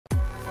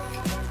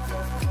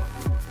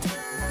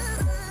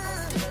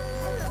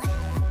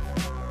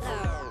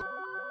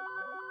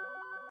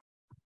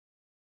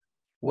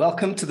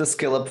Welcome to the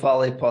Scale Up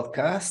Valley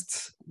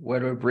podcast,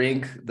 where we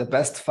bring the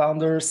best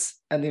founders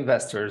and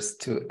investors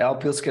to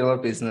help you scale your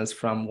business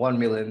from 1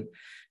 million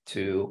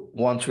to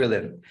 1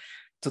 trillion.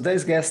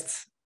 Today's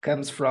guest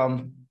comes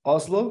from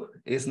Oslo.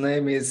 His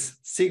name is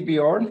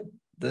Sigbjørn,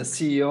 the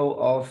CEO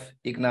of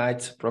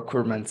Ignite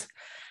Procurement.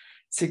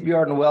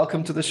 Sigbjørn,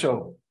 welcome to the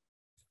show.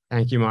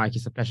 Thank you, Mike.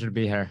 It's a pleasure to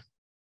be here.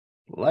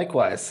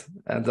 Likewise.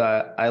 And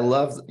I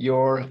love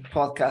your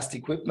podcast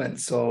equipment.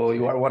 So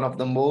you are one of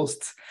the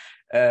most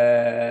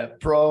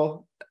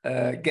pro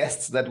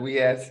guests that we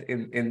had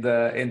in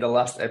the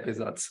last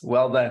episodes.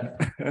 Well done.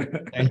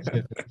 Thank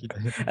you.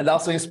 And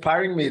also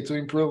inspiring me to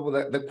improve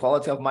the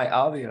quality of my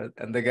audio,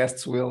 and the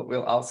guests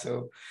will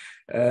also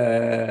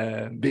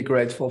be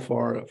grateful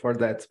for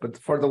that. But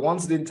for the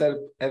ones who didn't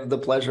have the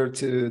pleasure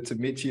to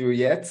meet you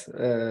yet,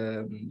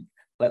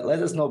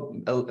 let us know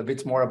a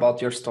bit more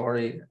about your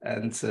story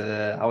and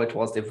how it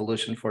was the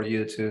evolution for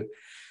you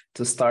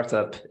to start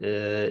up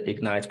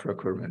Ignite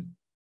Procurement.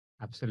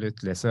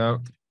 Absolutely. So,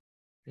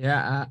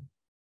 I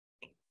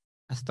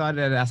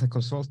started as a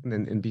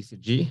consultant in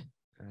BCG,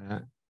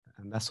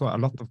 and I saw a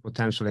lot of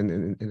potential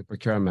in the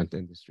procurement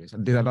industry. So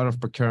I did a lot of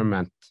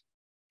procurement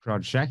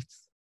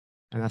projects,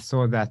 and I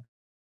saw that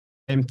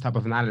same type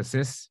of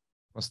analysis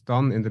was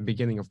done in the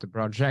beginning of the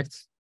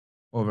project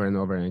over and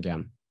over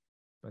again.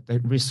 But the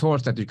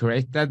resource that you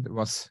created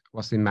was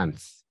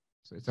immense.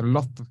 So it's a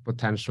lot of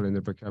potential in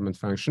the procurement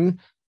function,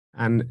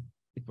 and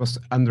it was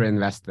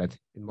underinvested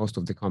in most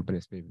of the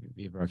companies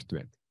we worked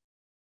with.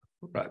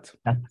 Right.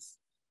 That's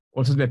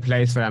also the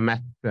place where I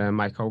met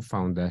my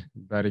co-founder,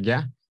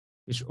 Børge,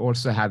 which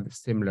also had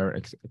similar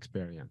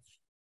experience.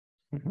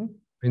 Mm-hmm.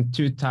 In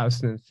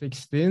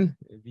 2016,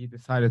 we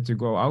decided to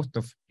go out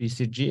of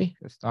BCG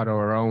and start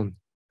our own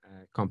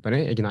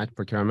company, Ignite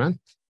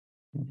Procurement.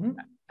 Mm-hmm.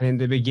 And in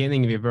the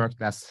beginning, we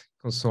worked as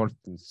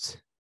consultants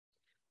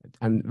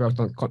and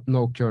worked on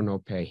no cure, no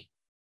pay.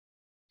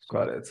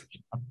 Got it.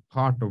 A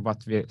part of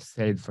what we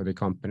said for the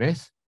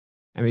companies,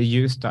 and we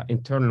used the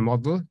internal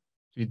model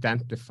to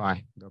identify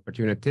the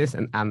opportunities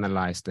and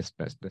analyze the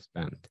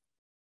spend.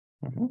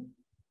 Mm-hmm.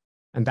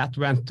 And that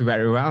went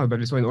very well,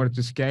 but so in order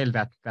to scale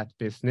that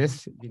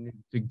business, we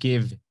need to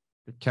give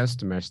the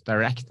customers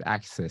direct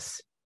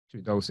access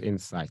to those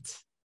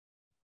insights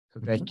so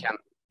they can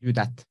do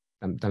that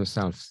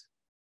themselves.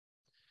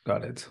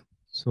 Got it.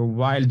 So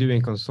while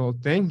doing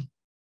consulting,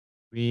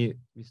 we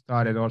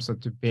started also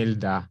to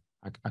build a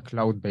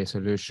cloud-based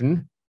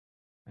solution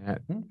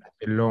that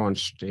we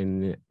launched in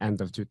the end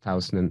of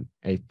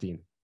 2018.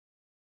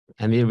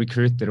 And we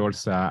recruited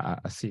also a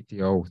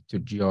CTO to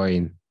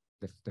join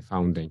the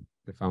founding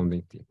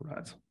team.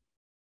 Right.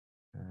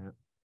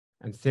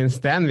 And since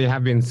then, we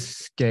have been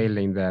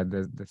scaling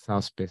the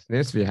SaaS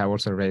business. We have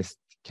also raised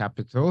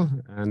capital,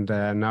 and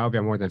now we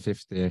are more than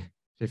 50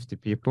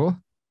 people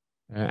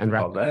and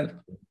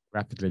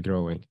rapidly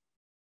growing.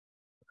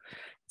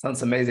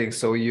 Sounds amazing.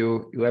 So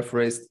you have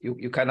raised,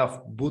 you kind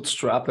of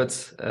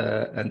bootstrapped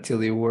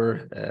until you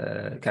were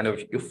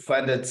you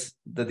funded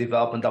the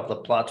development of the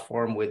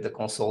platform with the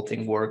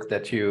consulting work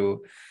that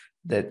you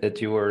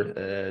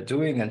were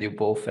doing, and you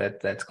both had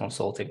that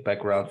consulting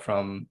background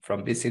from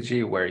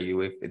BCG, where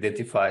you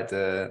identified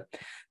the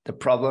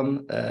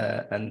problem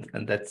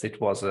and that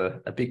it was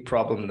a big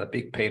problem and a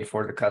big pain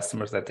for the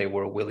customers, that they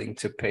were willing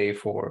to pay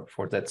for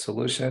that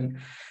solution.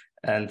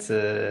 And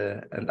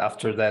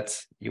after that,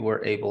 you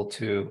were able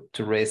to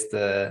raise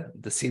the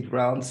seed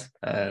round,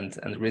 and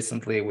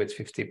recently with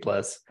 50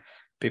 plus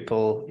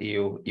people,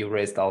 you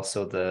raised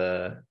also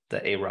the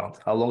A round.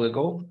 How long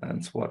ago,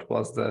 and what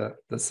was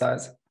the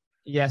size?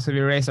 Yeah, so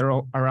we raised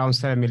around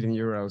 7 million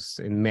euros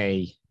in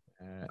May.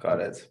 Got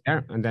it.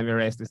 And then we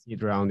raised the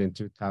seed round in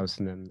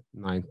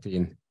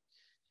 2019.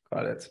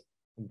 Got it.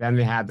 And then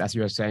we had, as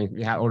you were saying,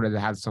 we had already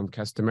had some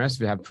customers.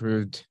 We have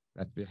proved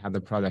that we had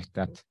a product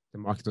that the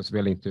market was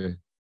willing to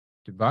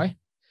buy.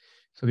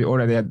 So we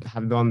already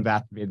have done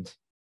that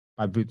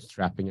by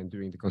bootstrapping and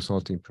doing the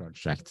consulting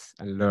projects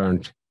and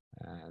learned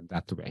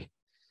that way.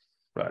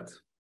 Right.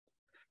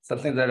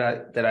 Something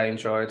that I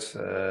enjoyed,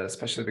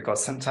 especially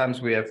because sometimes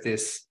we have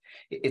this.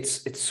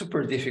 It's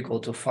super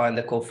difficult to find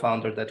a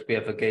co-founder that we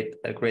have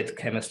a great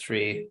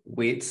chemistry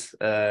with,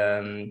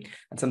 and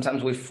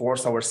sometimes we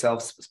force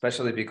ourselves,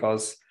 especially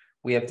because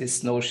we have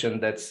this notion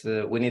that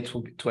we need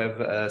to have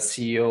a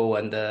CEO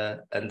and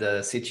a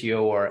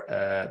CTO or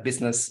a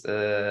business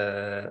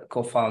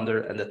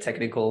co-founder and a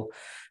technical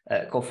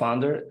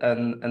co-founder,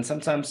 and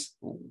sometimes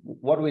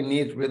what we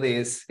need really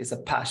is a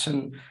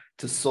passion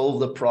to solve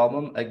the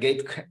problem, a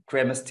gate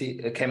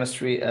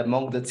chemistry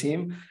among the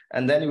team,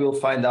 and then we will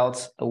find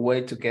out a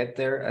way to get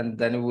there, and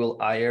then we will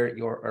hire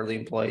your early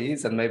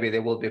employees, and maybe they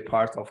will be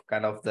part of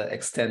kind of the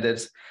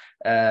extended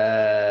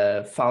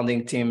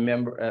founding team,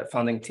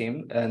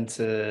 and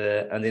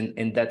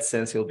in that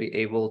sense, you'll be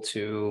able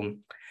to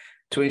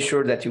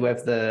ensure that you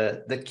have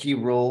the key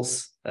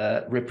roles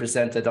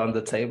represented on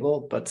the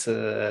table. But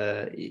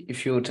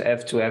if you would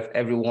have to have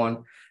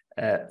everyone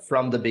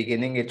from the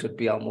beginning, it would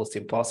be almost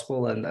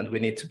impossible, and we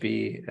need to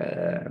be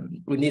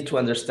we need to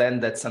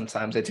understand that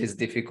sometimes it is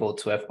difficult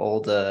to have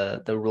all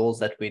the rules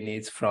that we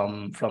need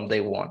from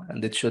day one,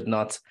 and it should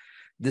not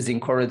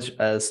discourage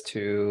us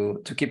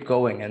to keep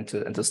going and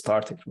to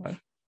start it, right?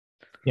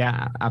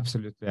 Yeah,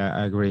 absolutely,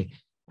 I agree.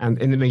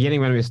 And in the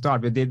beginning, when we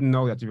start, we didn't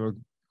know that we were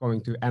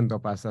going to end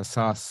up as a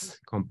SaaS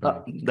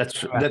company.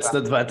 That's the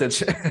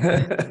advantage.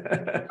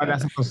 But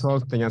as a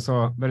consulting, and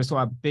so there is so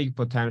a big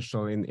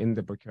potential in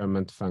the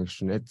procurement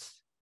function.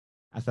 It's,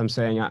 as I'm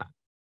saying, a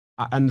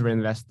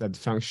underinvested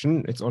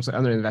function. It's also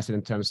underinvested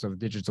in terms of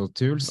digital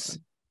tools,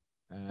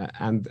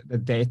 and the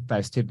data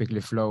is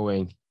typically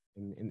flowing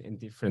in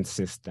different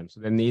systems.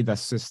 So they need a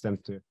system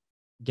to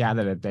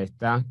gather the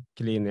data,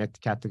 clean it,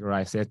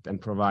 categorize it,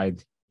 and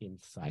provide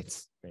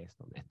insights based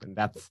on it. And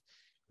that's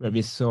where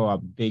we saw a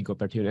big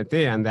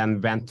opportunity, and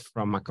then went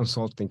from a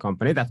consulting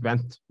company that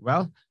went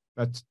well,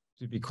 but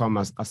to become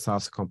a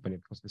SaaS company,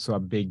 because we saw a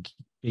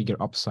bigger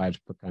upside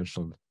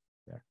potential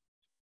there.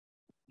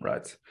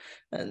 Right.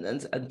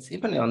 And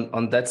even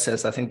on that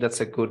sense, I think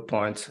that's a good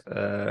point.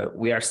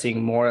 We are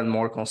seeing more and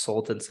more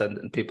consultants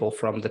and people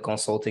from the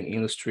consulting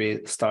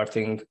industry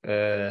starting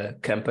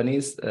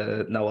companies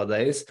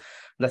nowadays.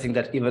 And I think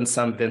that even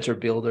some venture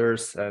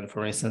builders, and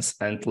for instance,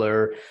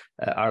 Antler,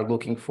 are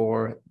looking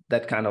for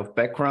that kind of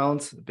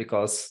background,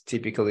 because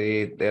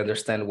typically they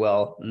understand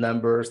well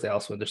numbers, they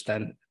also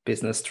understand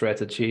business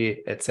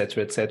strategy,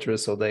 etc., etc.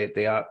 So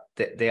they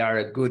are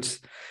a good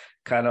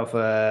kind of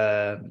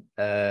a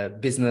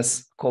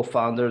business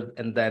co-founder,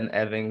 and then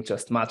having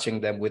just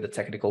matching them with a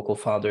technical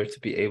co-founder to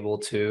be able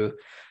to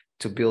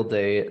build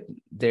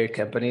their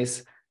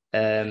companies.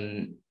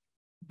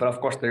 But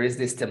of course, there is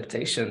this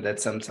temptation that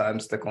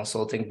sometimes the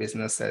consulting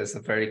business has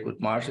very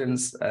good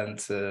margins and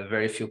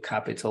very few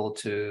capital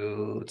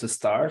to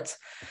start.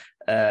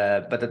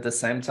 But at the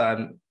same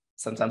time,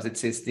 sometimes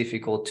it's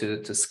difficult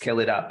to scale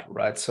it up,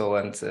 right? So,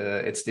 and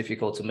it's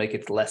difficult to make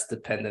it less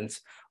dependent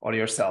on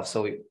yourself.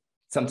 So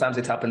sometimes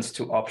it happens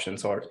two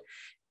options, or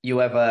you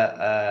have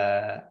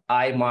a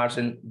high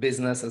margin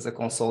business as a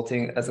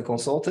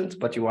consultant,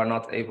 but you are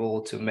not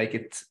able to make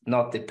it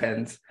not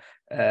depend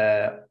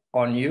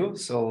on you.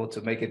 So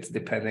to make it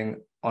depending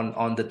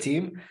on the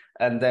team.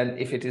 And then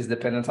if it is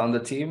dependent on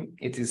the team,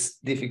 it is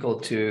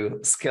difficult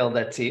to scale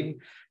that team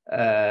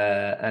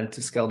and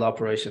to scale the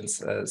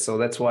operations. So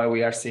that's why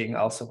we are seeing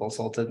also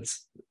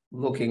consultants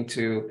looking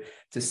to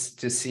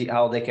see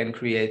how they can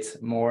create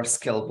more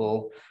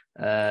scalable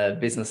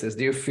businesses.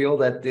 Do you feel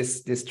that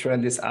this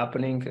trend is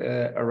happening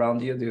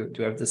around you? Do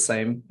you have the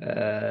same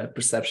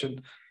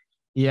perception?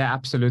 Yeah,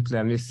 absolutely.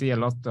 And we see a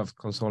lot of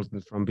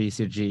consultants from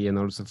BCG and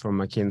also from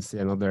McKinsey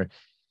and other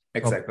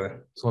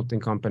consulting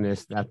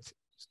companies that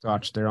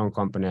start their own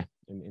company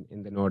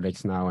in the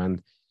Nordics now.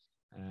 And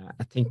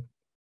I think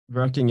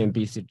working in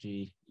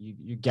BCG,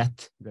 you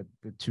get the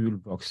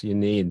toolbox you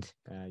need.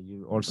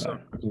 You also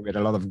working with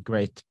a lot of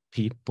great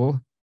people,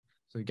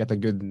 so you get a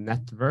good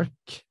network,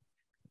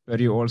 but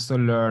you also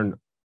learn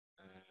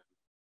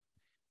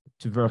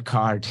to work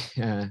hard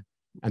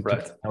and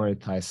to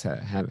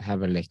prioritize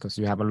heavily, because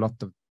you have a lot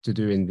to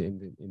do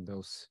in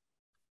those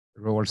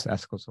roles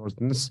as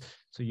consultants.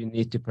 So you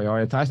need to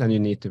prioritize and you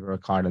need to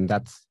work hard, and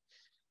that's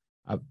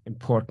an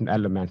important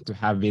element to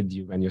have with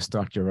you when you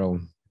start your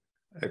own.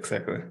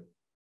 Exactly.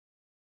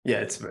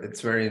 Yeah,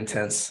 it's very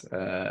intense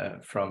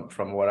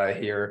from what I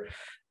hear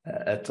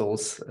at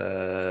those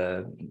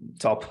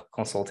top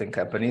consulting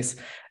companies.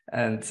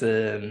 And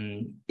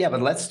yeah,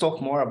 but let's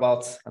talk more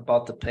about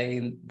the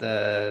pain,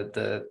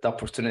 the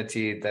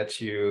opportunity that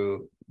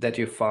you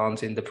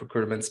found in the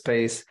procurement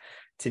space.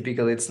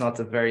 Typically, it's not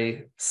a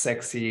very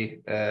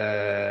sexy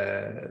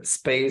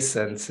space,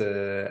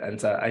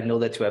 and I know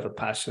that you have a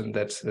passion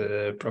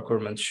that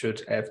procurement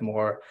should have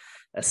more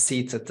a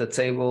seat at the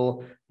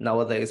table.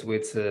 Nowadays,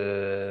 with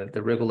the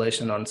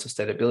regulation on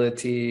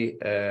sustainability,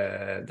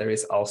 there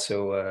is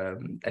also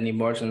an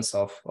emergence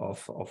of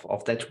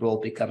that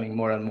role becoming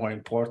more and more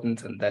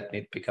important, and that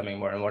need becoming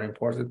more and more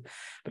important.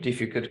 But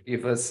if you could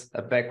give us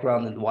a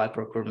background on why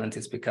procurement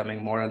is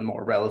becoming more and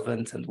more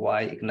relevant, and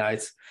why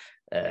Ignite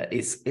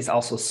is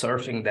also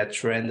surfing that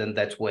trend and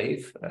that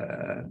wave,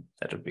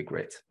 that would be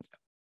great.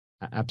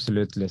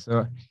 Absolutely.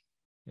 So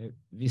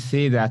we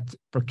see that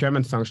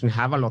procurement function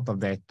have a lot of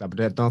data, but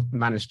they don't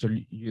manage to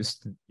use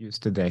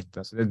the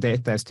data. So the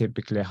data is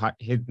typically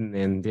hidden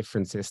in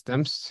different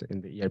systems, in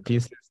the ERP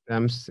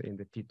systems, in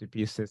the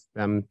P2P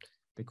system,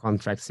 the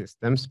contract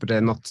systems, but they're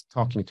not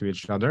talking to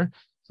each other.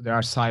 So there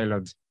are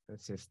siloed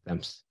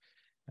systems.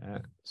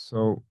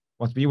 So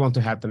what we want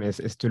to help them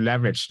is to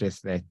leverage this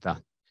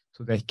data,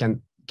 so they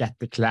can get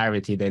the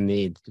clarity they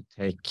need to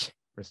take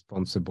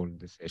responsible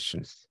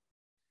decisions.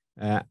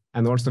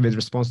 And also with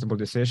responsible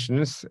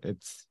decisions,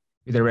 it's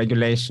with the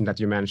regulation that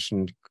you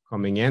mentioned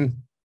coming in,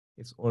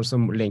 it's also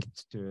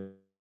linked to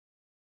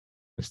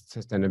the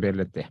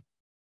sustainability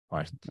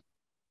part.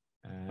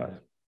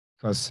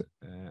 Because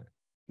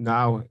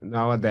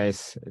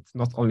nowadays, it's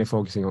not only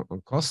focusing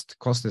on cost.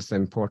 Cost is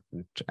an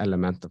important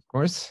element, of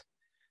course,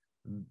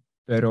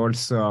 but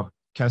also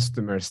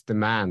customers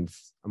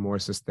demands a more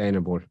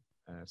sustainable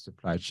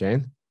supply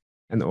chain,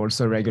 and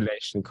also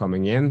regulation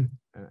coming in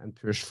and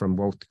push from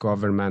both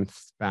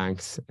governments,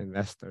 banks,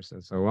 investors,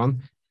 and so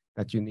on,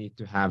 that you need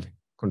to have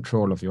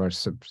control of your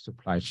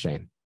supply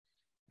chain.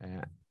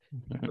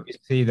 We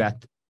see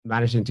that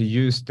managing to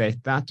use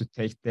data to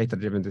take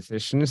data-driven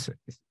decisions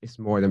is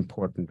more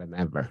important than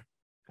ever.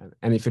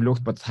 And if you look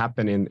what's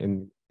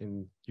happened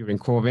during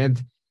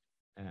COVID,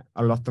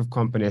 a lot of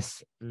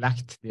companies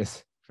lacked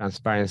this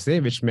transparency,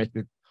 which made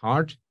it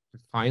hard to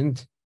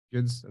find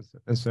goods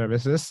and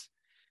services.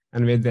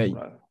 And with the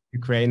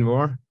Ukraine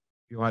war,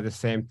 you had the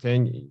same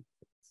thing.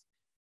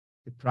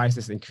 The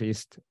prices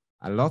increased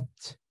a lot,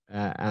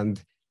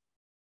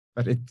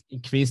 but it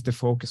increased the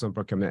focus on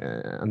procurement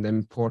and the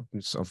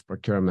importance of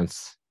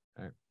procurements.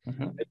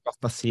 They got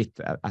a seat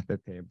at the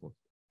table.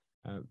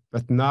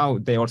 But now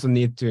they also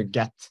need to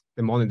get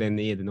the money they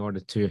need in order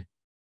to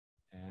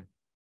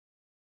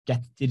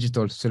get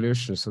digital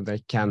solutions so they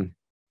can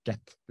get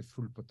the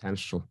full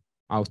potential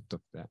out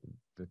of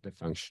the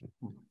function.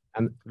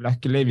 And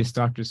luckily, we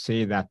start to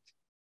see that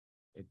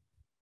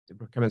the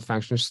procurement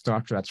functions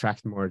start to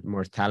attract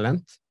more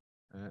talent,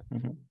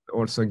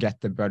 also get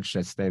the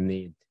budgets they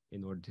need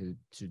in order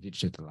to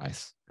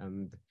digitalize.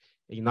 And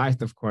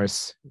Ignite, of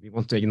course, we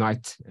want to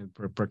ignite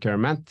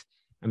procurement,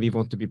 and we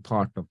want to be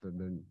part of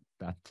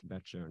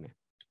that journey.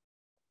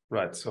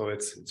 Right. So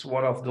it's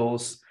one of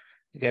those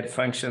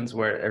functions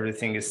where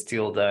everything is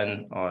still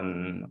done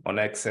on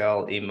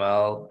Excel,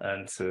 email,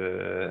 and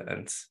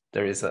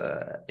there is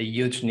a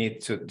huge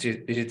need to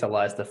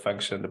digitalize the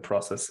function, the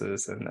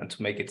processes, and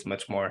to make it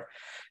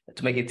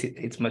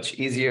it's much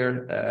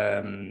easier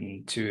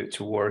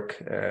to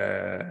work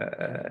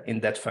in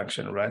that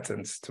function, right?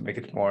 And to make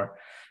it more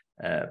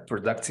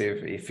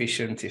productive,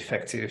 efficient,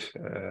 effective,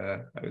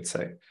 I would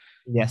say.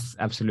 Yes,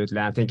 absolutely.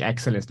 I think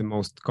Excel is the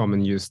most common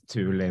used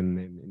tool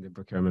in the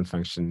procurement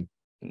function.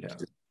 Yeah,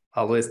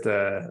 always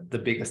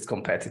the biggest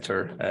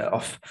competitor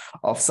of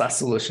SaaS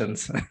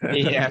solutions.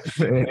 Yeah,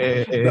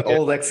 the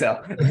old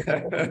Excel.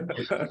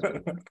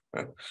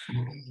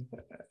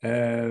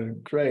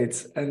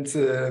 Great, and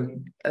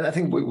I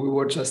think we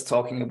were just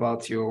talking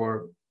about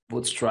your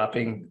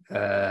bootstrapping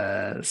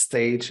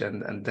stage,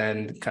 and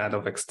then kind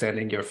of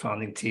extending your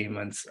founding team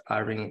and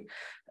hiring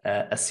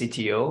a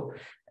CTO.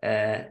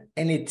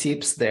 Any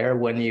tips there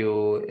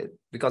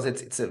because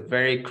it's a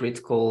very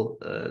critical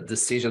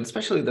decision,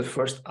 especially the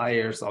first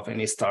hires of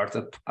any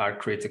startup are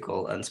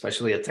critical, and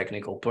especially a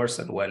technical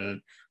person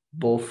when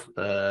both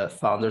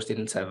founders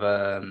didn't have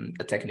a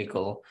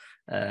technical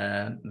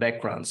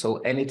background. So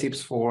any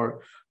tips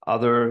for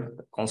other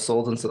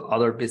consultants,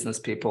 other business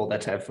people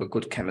that have a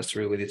good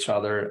chemistry with each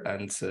other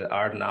and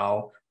are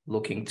now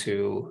looking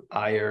to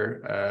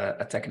hire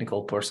a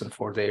technical person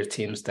for their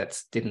teams that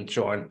didn't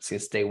join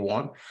since day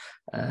one?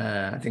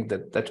 I think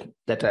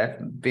that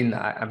have been,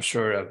 I'm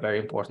sure, a very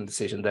important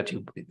decision that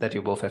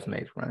you both have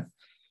made, right?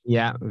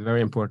 Yeah,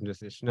 very important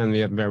decision, and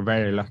we're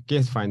very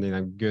lucky finding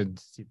a good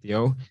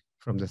CTO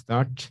from the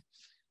start.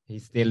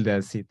 He's still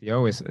the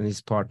CTO, and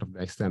he's part of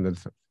the extended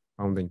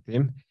founding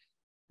team.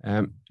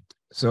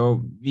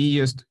 So we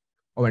used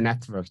our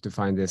network to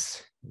find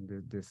this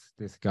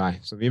guy.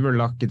 So we were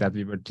lucky that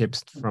we were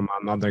tipped from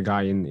another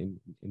guy in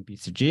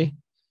BCG.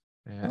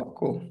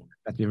 Cool.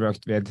 That we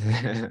worked with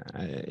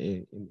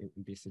in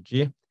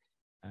BCG.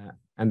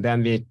 And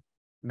then we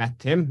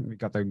met him. We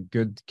got a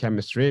good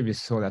chemistry. We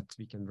saw that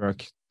we can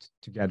work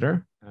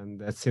together.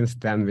 And since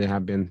then, we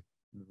have been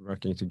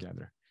working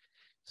together.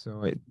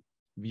 So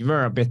we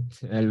were a bit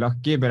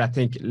lucky, but I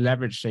think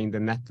leveraging the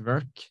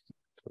network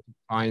to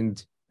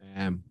find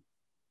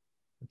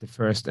the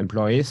first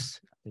employees,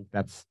 I think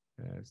that's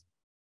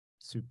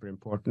super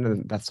important,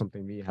 and that's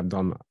something we have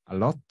done a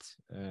lot.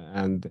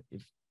 And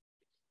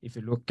if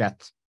you look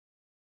at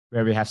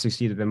where we have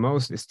succeeded the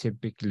most, is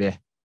typically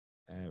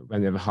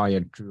when we've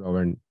hired through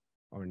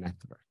our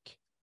network.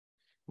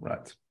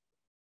 Right.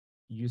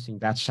 Using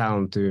that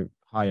channel to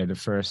hire the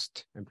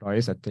first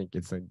employees, I think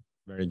it's a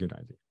very good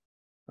idea.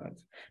 Right.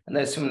 And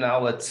I assume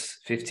now at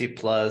 50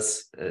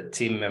 plus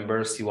team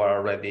members, you are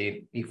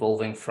already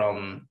evolving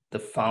from the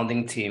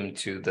founding team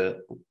to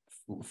the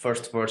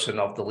first version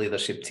of the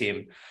leadership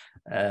team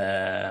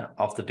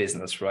of the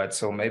business, right?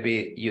 So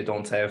maybe you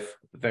don't have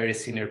very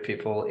senior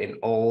people in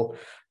all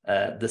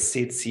the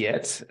seats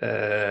yet,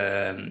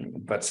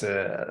 but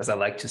as I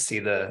like to see,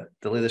 the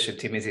leadership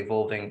team is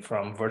evolving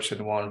from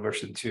version 1,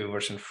 version 2,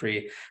 version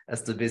 3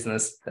 as the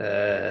business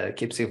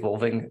keeps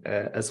evolving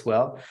as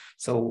well.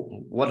 So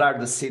what are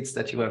the seats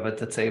that you have at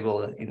the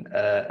table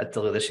at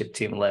the leadership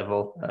team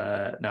level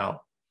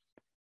now?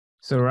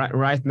 So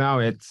right now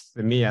it's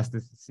me as the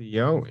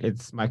CEO.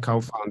 It's my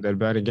co-founder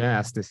Børge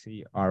as the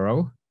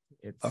CRO.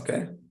 It's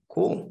okay,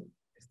 cool.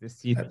 It's the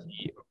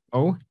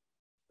CTO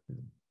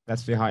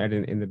that we hired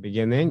in the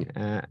beginning,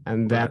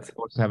 and then we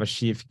also have a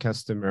chief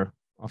customer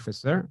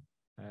officer,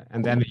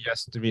 and then we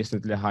just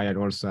recently hired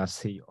also a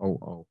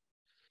COO.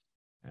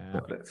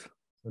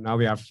 So now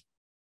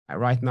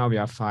right now we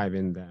have 5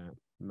 in the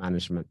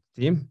management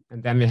team,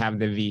 and then we have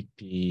the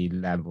VP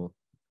level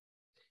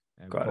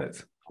Got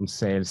it. From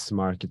sales,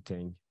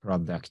 marketing,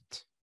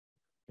 product.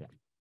 Yeah.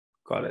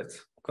 Got it.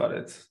 Got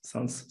it.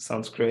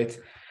 Sounds great.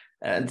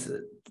 And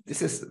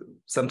this is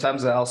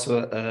sometimes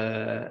also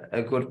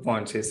a good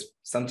point is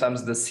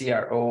sometimes the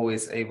CRO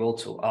is able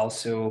to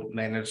also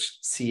manage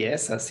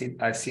CS.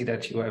 I see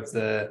that you have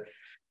the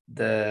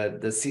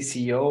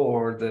CCO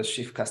or the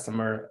chief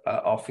customer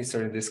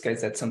officer in this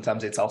case, that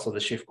sometimes it's also the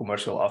chief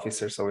commercial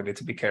officer, so we need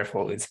to be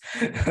careful with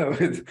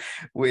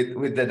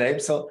with the name.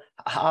 So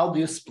how do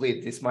you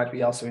split? This might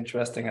be also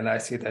interesting, and I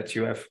see that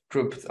you have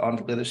grouped on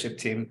the leadership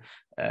team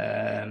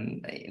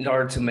in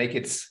order to make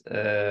it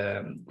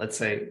let's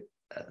say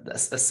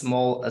as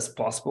small as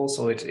possible,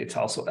 so it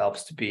also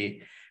helps to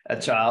be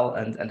agile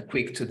and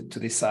quick to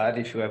decide.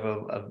 If you have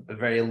a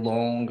very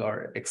long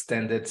or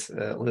extended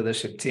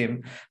leadership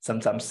team,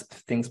 sometimes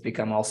things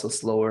become also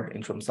slower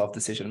in terms of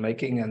decision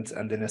making,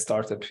 and in a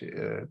startup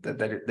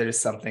there is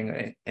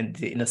something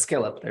in a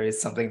scale up, there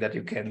is something that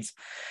you can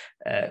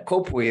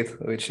cope with,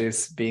 which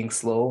is being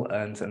slow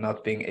and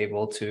not being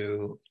able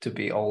to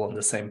be all on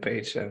the same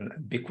page and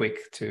be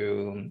quick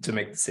to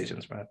make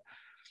decisions, right?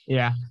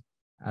 Yeah,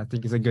 I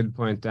think it's a good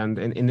point. And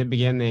in the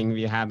beginning,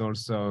 we had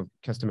also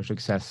customer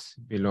success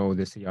below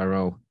the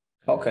CRO.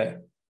 Okay.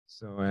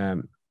 So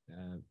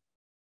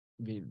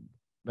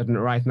but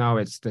right now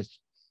it's that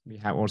we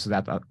have also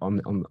that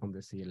on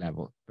the C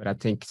level. But I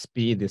think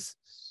speed is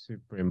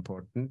super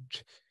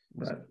important.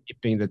 Right. So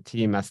keeping the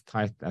team as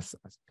tight as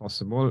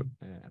possible,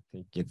 I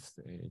think it's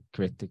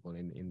critical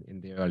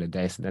in the early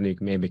days. Then you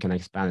maybe can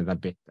expand it a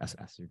bit as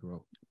you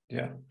grow.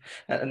 Yeah,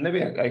 and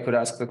maybe I could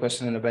ask the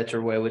question in a better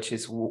way, which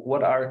is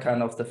what are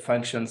kind of the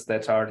functions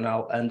that are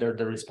now under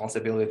the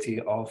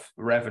responsibility of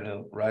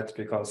revenue, right?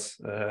 Because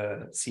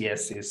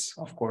CS is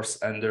of course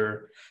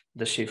under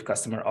the chief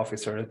customer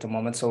officer at the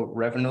moment. So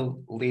revenue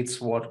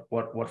leads what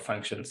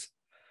functions?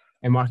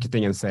 And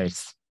marketing and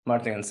sales.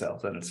 Marketing and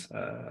sales, and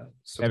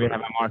so we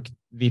have a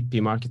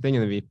VP marketing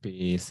and a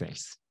VP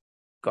sales.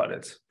 Got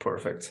it.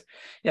 Perfect.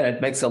 Yeah, it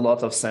makes a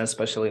lot of sense,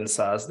 especially in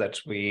SaaS, that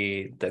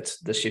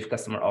the chief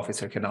customer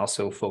officer can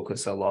also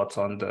focus a lot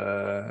on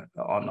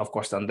of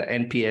course on the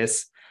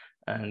NPS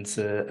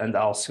and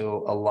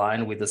also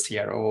align with the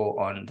CRO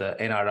on the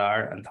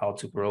NRR and how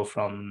to grow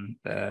from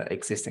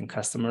existing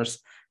customers,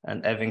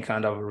 and having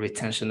kind of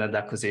retention and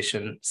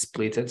acquisition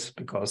split it,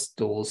 because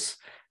those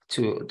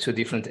two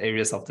different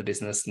areas of the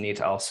business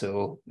need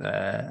also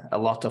a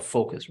lot of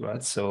focus,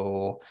 right?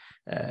 So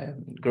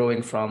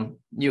growing from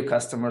new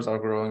customers or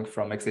growing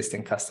from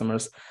existing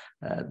customers,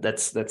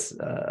 that's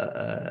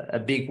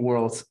a big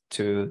world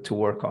to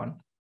work on.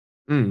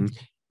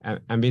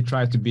 And we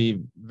try to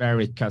be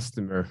very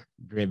customer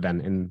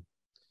driven in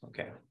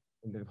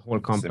the whole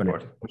company,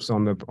 also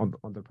on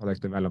the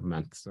product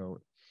development.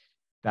 So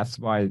that's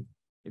why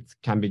it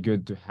can be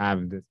good to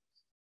have the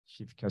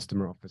chief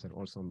customer officer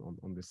also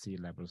on the C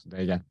level, so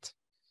they get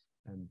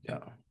and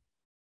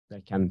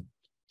they can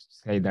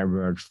say their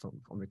words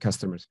from the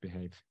customers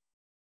behave.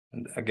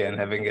 And again,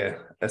 having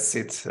a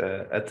seat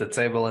at the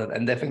table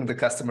and having the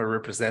customer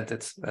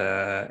represented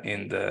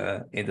in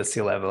the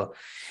C level.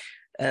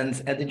 And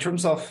in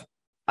terms of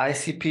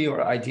ICP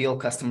or ideal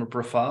customer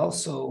profile,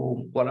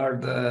 so what are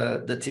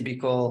the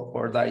typical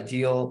or the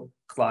ideal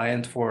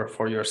client for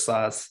your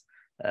SaaS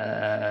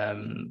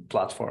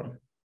platform?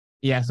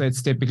 Yeah, so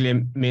it's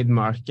typically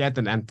mid-market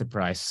and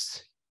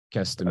enterprise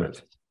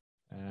customers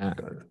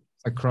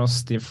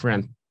across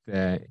different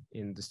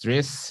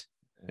industries.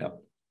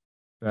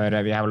 But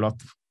we have a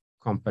lot of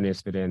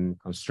companies within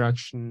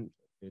construction,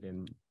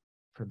 within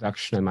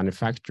production and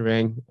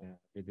manufacturing,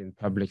 within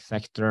public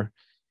sector.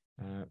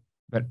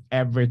 But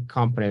every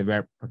company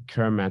where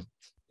procurement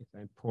is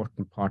an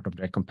important part of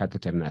their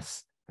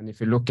competitiveness. And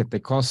if you look at the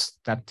cost,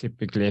 that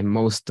typically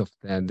most of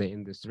the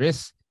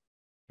industries,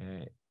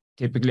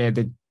 typically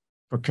the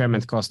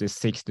procurement cost is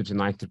 60 to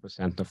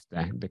 90% of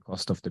the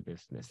cost of the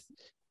business.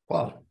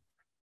 Wow.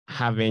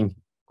 Having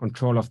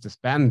control of the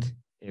spend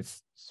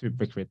is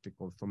super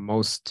critical for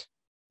most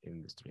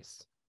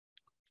industries.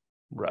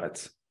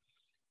 Right.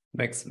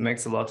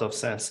 Makes a lot of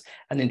sense.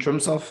 And in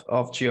terms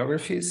of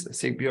geographies,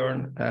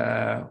 Sigbjørn,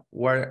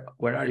 where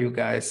are you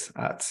guys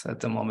at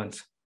the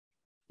moment?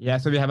 Yeah,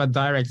 so we have a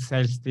direct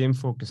sales team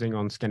focusing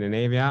on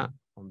Scandinavia,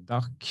 on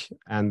DACH,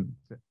 and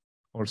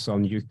also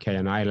on UK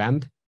and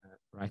Ireland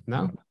right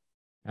now.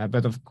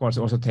 But of course,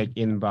 also take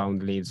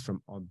inbound leads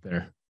from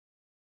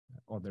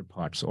other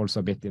parts, also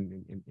a bit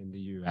in the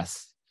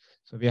US.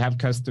 So we have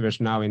customers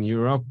now in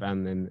Europe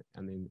and in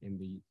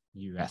the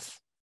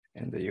US.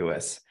 In the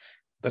US.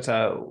 But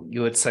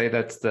you would say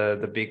that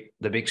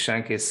the big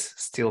chunk is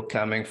still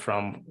coming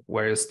from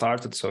where you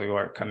started. So you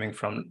are coming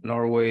from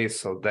Norway.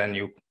 So then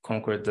you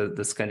conquered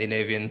the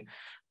Scandinavian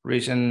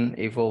region,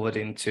 evolved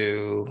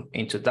into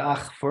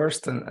DACH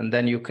first, and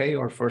then UK,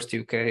 or first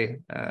UK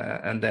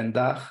and then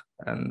DACH,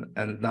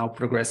 and now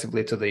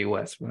progressively to the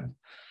US, right?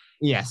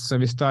 Yes. So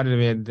we started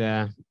with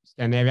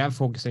Scandinavia,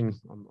 focusing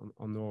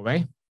on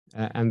Norway,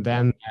 and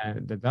then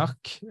the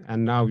DACH,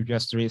 and now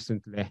just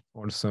recently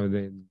also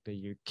the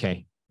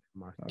UK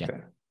market.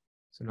 Okay.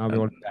 So now we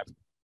also have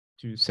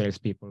two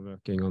salespeople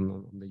working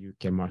on the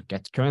UK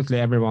market. Currently,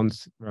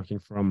 everyone's working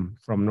from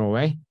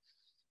Norway.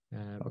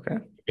 Okay.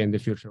 In the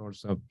future,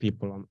 also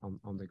people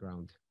on the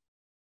ground.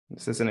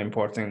 This is an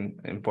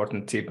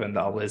important tip and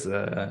always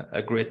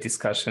a great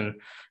discussion,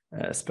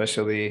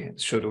 especially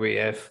should we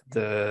have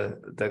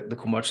the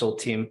commercial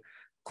team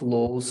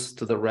close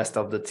to the rest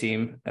of the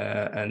team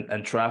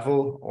and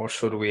travel, or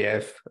should we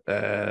have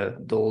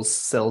those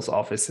sales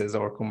offices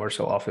or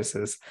commercial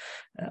offices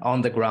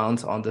on the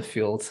ground, on the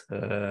field,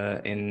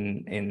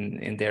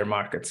 in their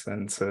markets.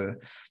 And of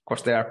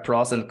course there are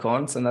pros and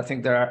cons, and I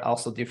think there are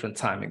also different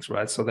timings,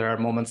 right? So there are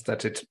moments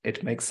that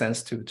it makes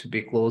sense to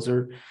be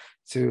closer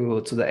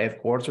to the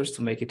headquarters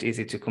to make it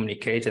easy to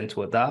communicate and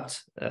to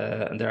adapt.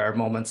 And there are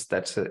moments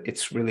that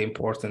it's really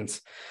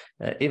important.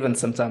 Even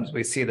sometimes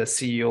we see the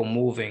CEO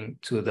moving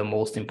to the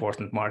most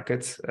important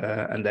markets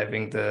and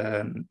having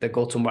the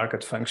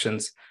go-to-market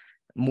functions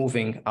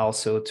moving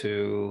also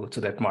to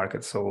that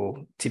market.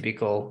 So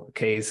typical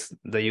case,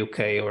 the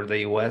UK or the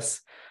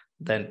US,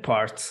 then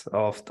part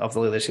of the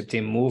leadership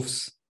team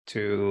moves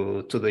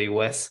to the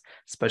US,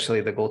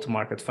 especially the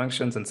go-to-market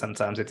functions, and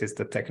sometimes it is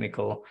the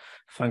technical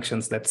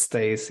functions that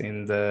stays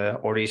in the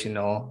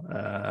original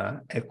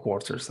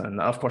headquarters. And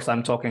of course,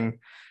 I'm talking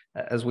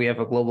as we have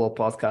a global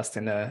podcast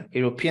in a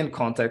European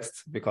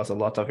context, because a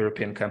lot of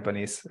European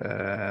companies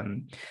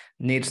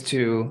need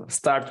to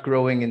start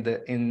growing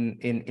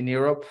in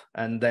Europe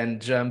and then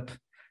jump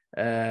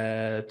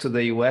to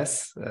the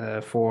US.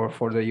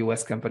 For the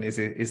US companies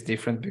is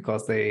different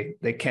because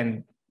they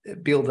can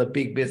build a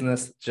big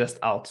business just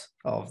out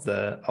of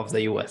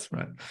the US,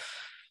 right?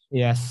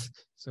 Yes.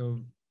 So,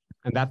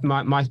 and that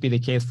might be the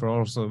case for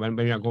also when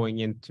we are going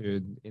into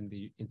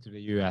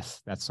the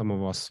US, that some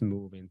of us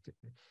move into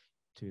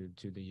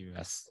the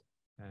US.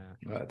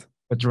 Right.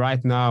 But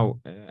right now,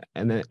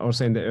 and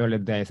also in the early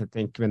days, I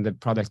think when the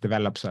product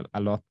develops a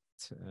lot,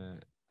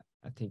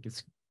 I think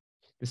it's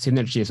the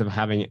synergies of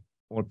having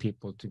all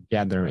people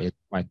together is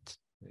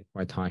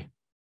quite high.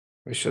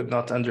 We should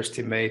not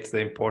underestimate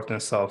the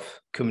importance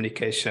of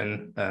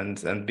communication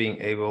and being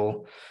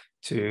able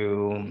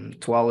to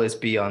always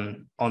be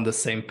on the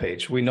same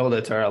page. We know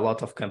that there are a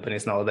lot of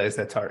companies nowadays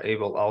that are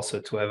able also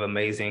to have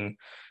amazing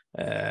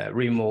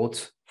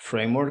remote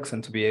frameworks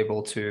and to be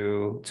able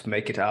to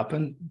make it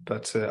happen.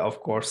 But of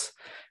course,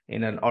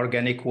 in an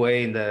organic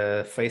way, in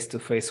the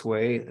face-to-face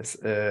way,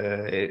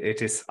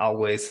 it is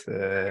always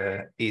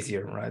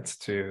easier, right,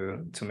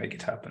 to make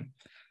it happen.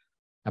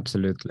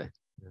 Absolutely.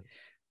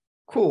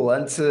 Cool.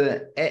 And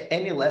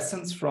any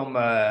lessons from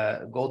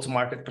a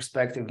go-to-market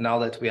perspective now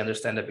that we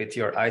understand a bit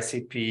your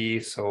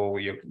ICP, so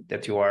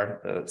that you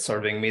are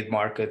serving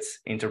mid-markets,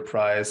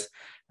 enterprise,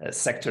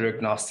 sector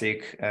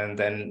agnostic, and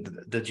then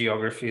the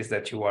geographies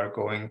that you are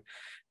going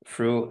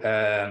through.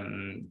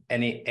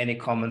 Any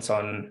comments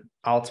on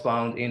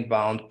outbound,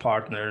 inbound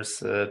partners,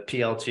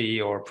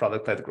 PLG or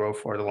product-led growth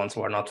for the ones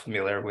who are not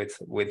familiar with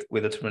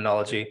the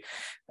terminology?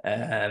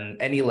 And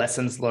any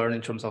lessons learned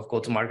in terms of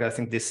go-to-market? I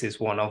think this is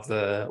one of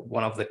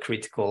the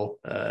critical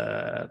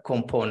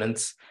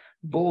components,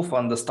 both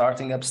on the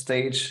starting up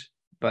stage,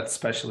 but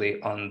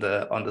especially on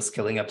the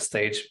scaling up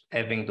stage,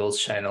 having those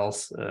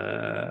channels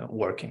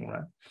working,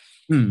 right?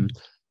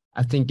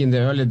 I think in the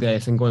early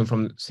days and going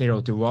from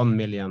 0 to 1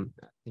 million,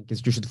 I think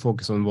you should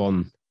focus on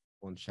one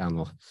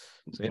channel.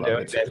 So in the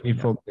early days, we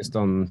focused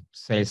on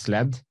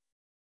sales-led,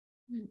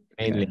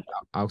 mainly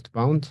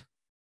outbound,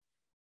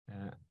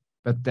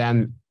 but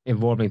then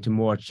evolving to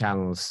more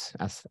channels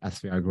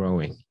as we are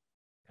growing.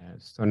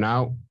 So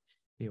now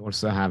we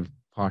also have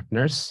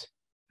partners,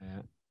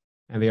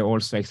 and we are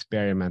also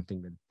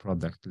experimenting with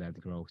product-led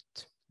growth.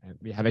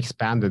 We have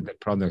expanded the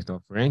product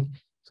offering.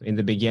 So in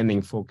the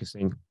beginning,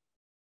 focusing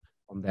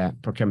on the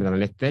procurement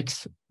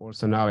analytics,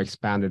 also now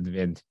expanded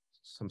with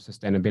some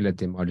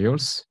sustainability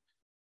modules.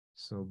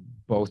 So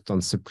both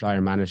on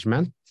supplier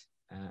management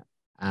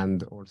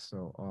and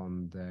also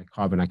on the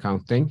carbon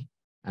accounting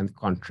and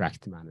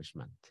contract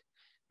management.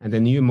 And the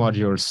new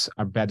modules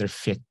are better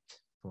fit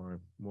for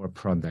more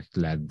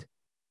product-led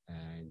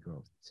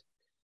growth.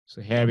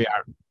 So here we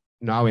are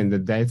now in the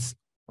days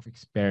of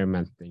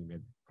experimenting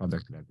with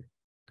product-led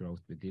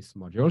growth with these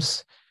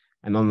modules.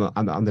 And on the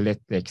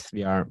analytics,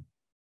 we are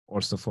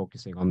also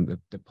focusing on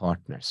the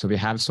partners. So we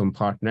have some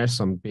partners,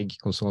 some big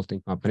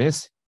consulting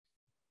companies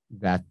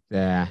that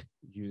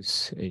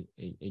use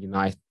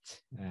Ignite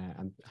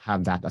and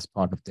have that as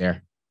part of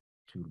their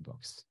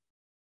toolbox.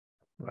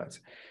 Right.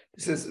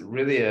 This is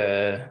really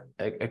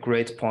a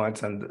great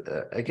point. And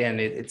again,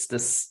 it's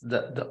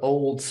the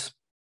old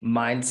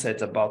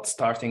mindset about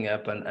starting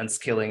up and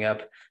scaling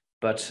up,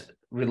 but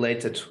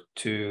related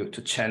to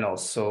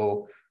channels.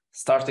 So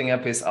starting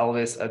up is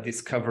always a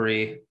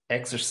discovery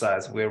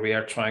exercise where we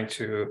are trying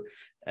to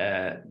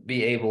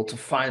be able to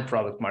find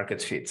product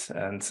market fit.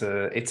 And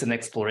it's an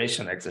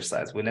exploration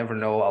exercise. We never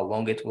know how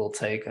long it will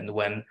take and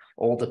when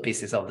all the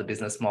pieces of the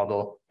business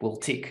model will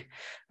tick.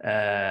 But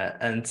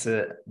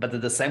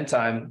at the same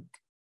time,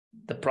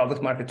 the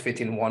product market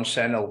fit in one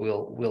channel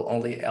will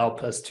only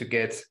help us to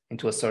get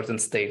into a certain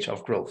stage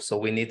of growth. So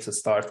we need to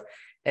start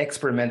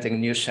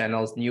experimenting new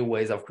channels, new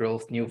ways of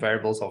growth, new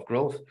variables of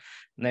growth,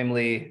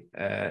 namely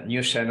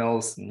new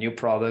channels, new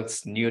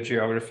products, new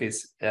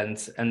geographies. And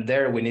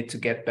there we need to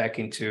get back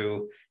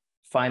into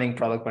finding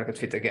product market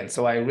fit again.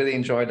 So I really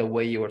enjoy the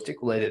way you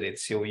articulated it.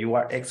 So you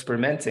are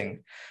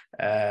experimenting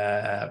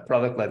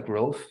product-led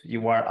growth.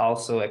 You are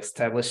also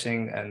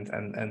establishing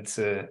and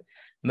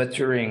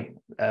maturing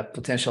a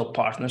potential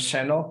partners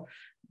channel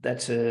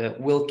that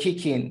will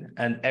kick in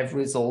and have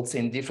results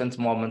in different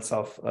moments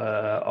of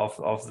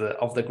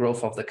the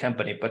growth of the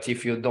company. But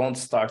if you don't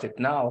start it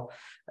now,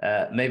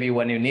 maybe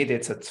when you need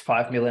it at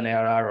 5 million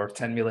ARR or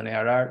 10 million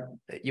ARR,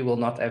 you will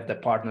not have the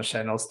partner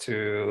channels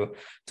to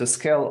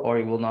scale, or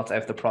you will not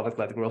have the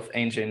product-led growth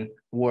engine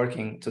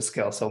working to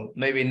scale. So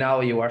maybe now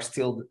you are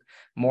still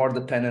more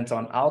dependent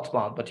on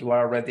outbound, but you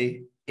are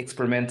already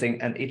experimenting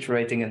and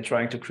iterating and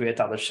trying to create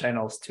other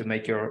channels to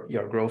make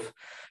your growth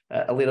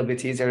a little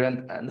bit easier.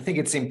 And I think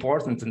it's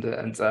important,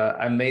 and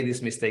I made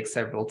this mistake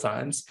several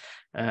times,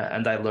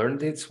 and I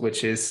learned it,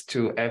 which is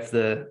to have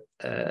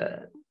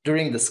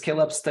during the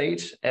scale-up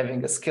stage,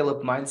 having a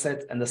scale-up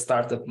mindset and a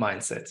startup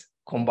mindset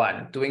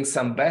combined, doing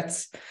some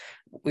bets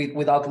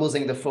without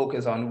losing the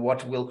focus on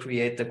what will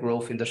create the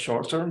growth in the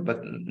short term,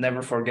 but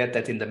never forget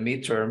that in the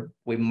midterm,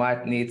 we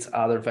might need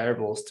other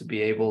variables to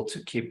be able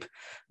to keep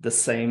the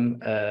same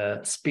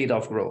speed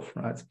of growth,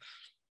 right?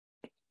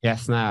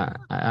 Yes, no,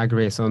 I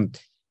agree. So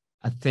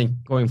I think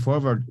going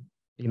forward,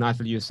 Ignite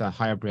will use a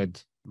hybrid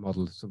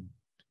model. So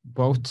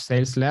both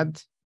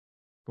sales-led,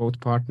 both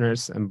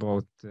partners, and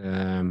both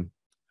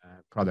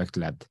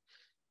product-led.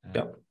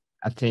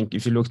 I think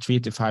if you look 3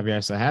 to 5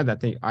 years ahead, I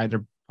think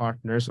either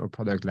partners or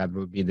product-led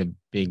will be the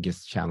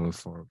biggest channel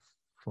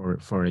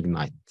for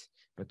Ignite.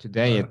 But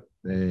today it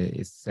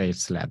is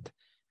sales-led.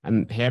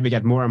 And here we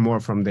get more and more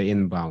from the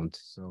inbound.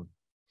 So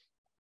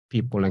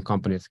people and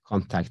companies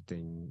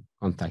contacting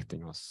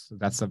us. So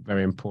that's a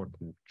very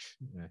important.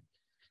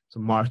 So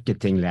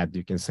marketing-led,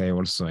 you can say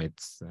also,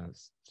 it's a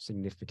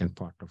significant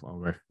part of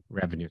our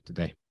revenue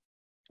today.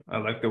 I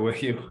like the way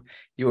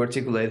you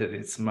articulated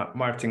it. It's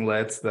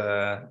marketing-led,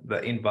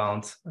 the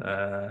inbound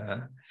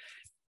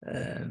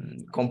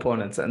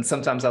components. And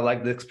sometimes I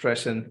like the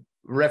expression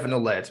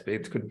revenue-led.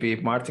 It could be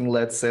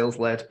marketing-led,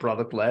 sales-led,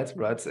 product-led,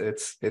 right?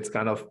 It's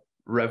kind of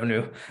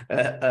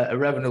a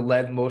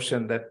revenue-led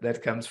motion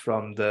that comes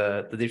from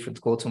the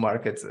different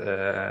go-to-market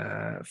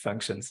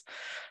functions.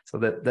 So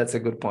that's a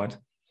good point.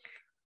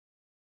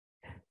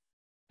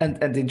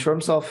 And in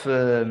terms of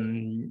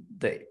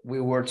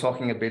we were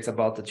talking a bit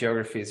about the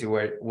geographies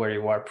where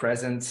you are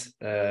present.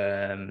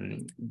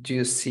 Do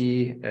you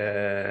see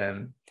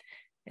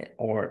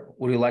or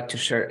would you like to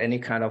share any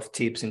kind of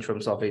tips in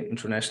terms of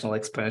international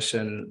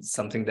expansion,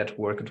 something that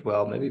worked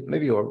well?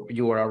 Maybe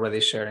you were already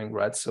sharing,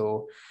 right?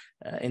 So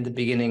in the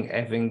beginning,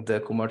 having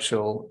the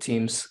commercial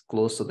teams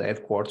close to the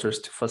headquarters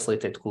to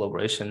facilitate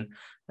collaboration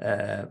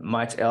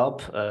might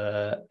help.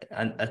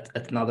 And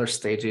at other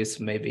stages,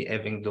 maybe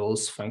having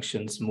those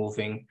functions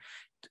moving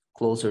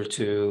closer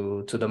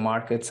to the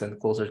markets and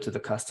closer to the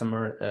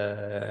customer,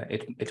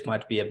 it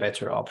might be a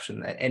better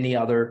option. Any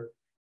other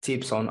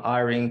tips on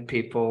hiring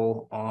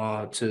people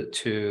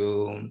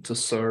to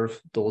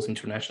serve those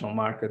international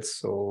markets?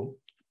 So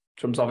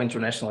in terms of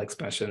international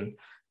expansion,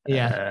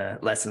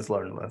 lessons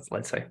learned,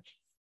 let's say.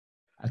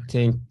 I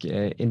think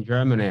in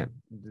Germany,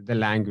 the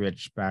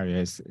language barrier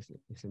is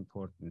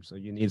important. So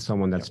you need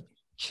someone that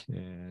speaks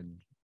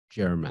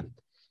German,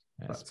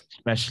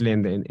 especially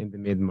in the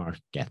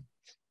mid-market.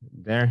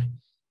 There,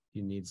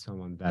 you need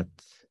someone that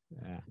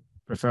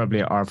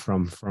preferably are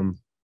from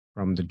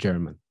the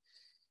German.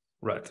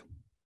 Right.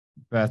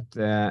 But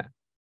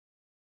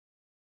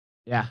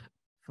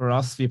for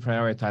us, we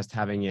prioritized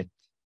having it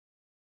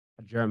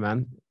a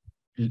German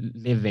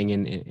living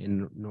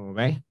in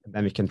Norway, and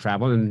then we can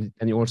travel. And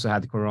then you also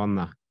had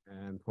Corona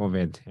and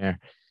COVID here,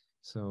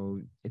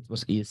 so it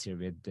was easier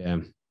with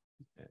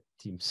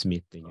Teams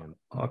meeting. And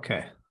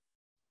okay.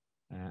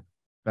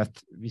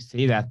 But we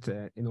see that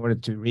in order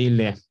to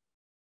really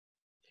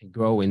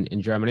grow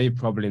in Germany, you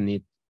probably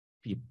need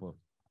people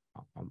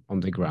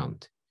on the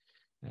ground.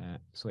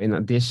 So in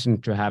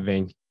addition to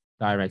having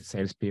direct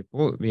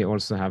salespeople, we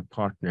also have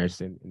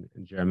partners in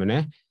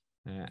Germany.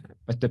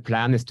 But the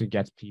plan is to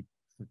get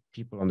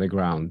people on the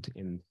ground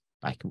in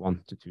like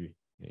 1 to 2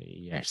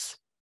 years.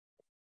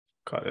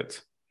 Got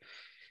it.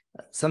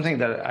 Something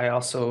that I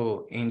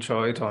also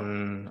enjoyed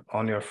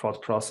on your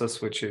thought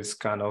process, which is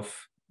kind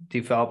of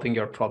developing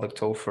your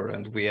product offer,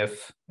 and we have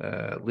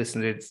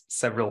listened to it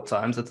several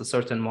times at a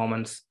certain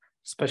moment,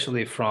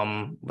 especially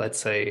from, let's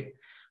say,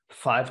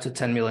 5 to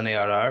 10 million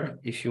ARR,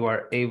 if you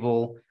are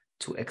able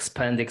to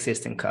expand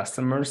existing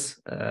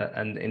customers,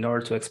 and in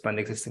order to expand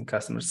existing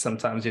customers,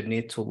 sometimes you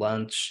need to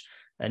launch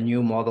a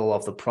new model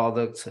of the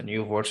product, a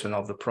new version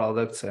of the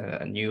product,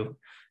 a new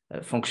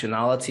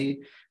functionality.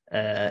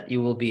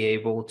 You will be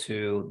able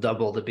to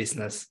double the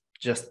business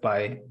just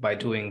by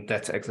doing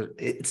that.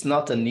 It's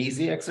not an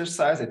easy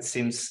exercise. It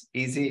seems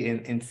easy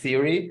in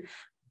theory,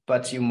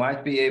 but you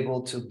might be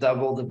able to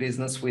double the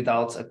business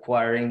without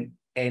acquiring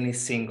any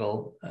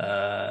single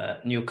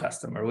new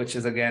customer, which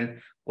is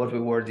again what we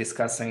were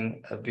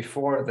discussing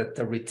before, that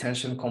the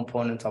retention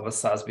component of a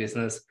SaaS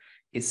business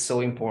is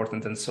so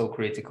important and so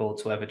critical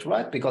to have it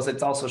right, because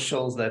it also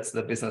shows that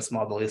the business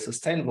model is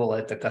sustainable,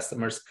 that the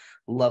customers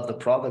love the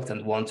product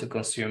and want to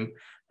consume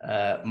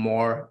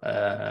more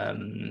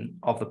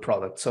of the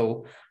product.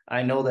 So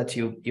I know that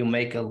you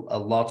make a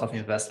lot of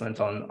investment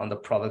on the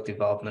product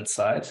development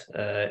side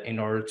in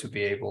order to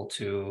be able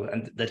to,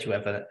 and that you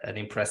have an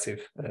impressive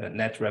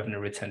net revenue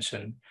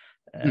retention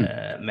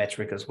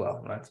metric as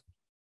well, right?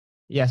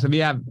 Yeah, so we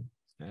have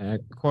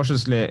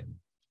cautiously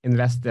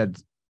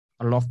invested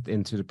a lot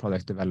into the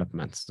product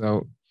development.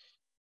 So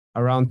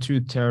around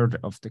 2/3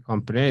 of the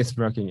company is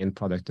working in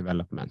product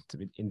development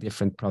in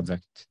different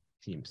product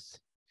teams.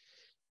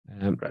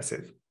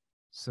 Impressive.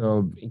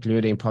 So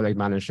including product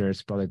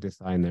managers, product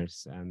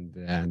designers, and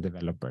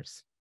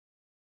developers.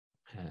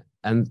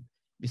 And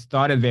we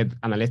started with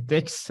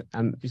analytics,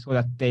 and we saw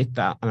that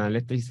data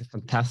analytics is a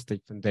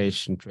fantastic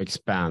foundation to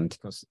expand,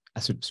 because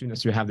as soon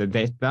as you have the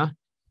data,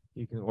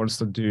 you can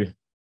also do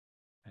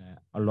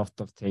a lot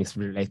of things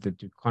related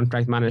to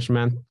contract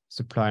management,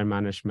 supplier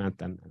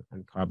management,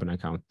 and carbon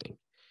accounting.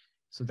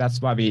 So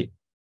that's why we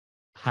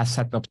have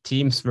set up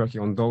teams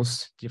working on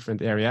those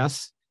different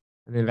areas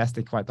and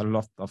invested quite a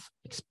lot of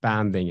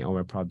expanding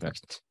our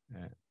product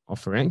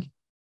offering.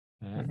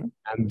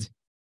 And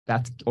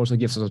that also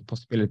gives us a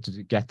possibility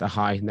to get a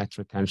high net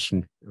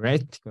retention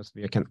rate, because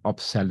we can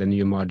upsell the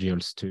new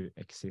modules to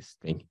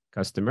existing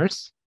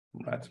customers.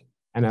 Right.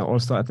 And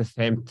also at the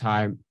same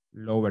time,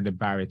 lower the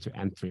barrier to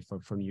entry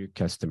for new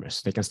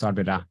customers. They can start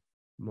with a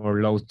more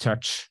low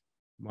touch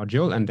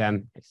module and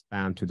then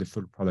expand to the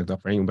full product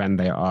offering when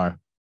they are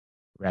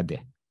ready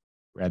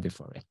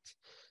for it.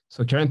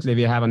 So currently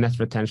we have a net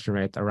retention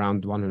rate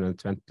around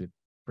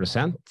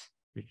 120%,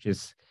 which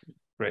is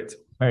great.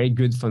 Very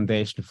good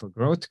foundation for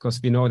growth,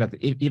 because we know that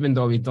even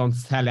though we don't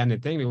sell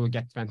anything, we will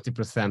get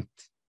 20%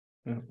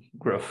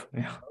 growth.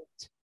 Yeah.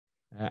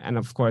 And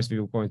of course, we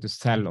were going to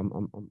sell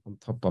on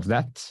top of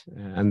that,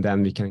 and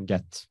then we can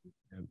get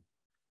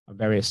a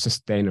very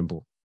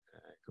sustainable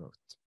growth.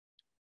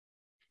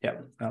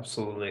 Yeah,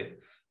 absolutely.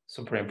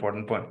 Super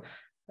important point.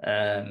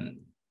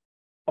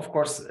 Of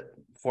course,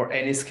 for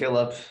any scale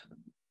up,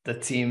 the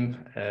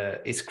team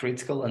is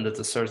critical, and at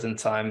a certain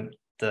time,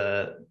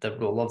 the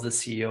role of the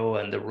CEO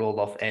and the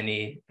role of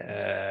any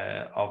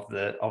of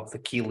the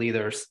key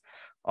leaders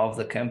of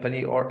the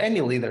company, or any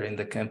leader in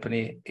the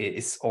company,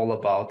 is all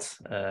about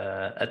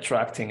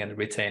attracting and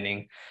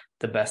retaining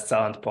the best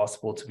talent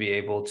possible to be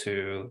able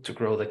to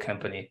grow the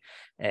company.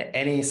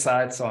 Any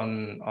insights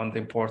on the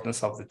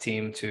importance of the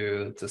team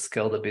to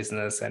scale the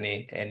business?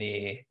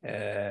 Any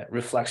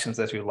reflections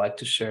that you'd like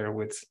to share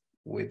with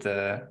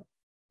the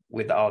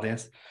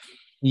audience?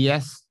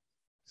 Yes.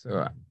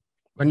 So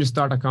when you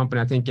start a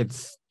company, I think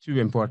it's two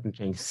important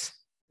things.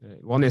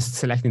 One is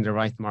selecting the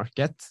right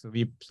market. So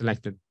we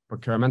selected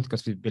procurement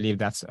because we believe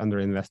that's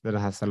underinvested and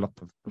has a lot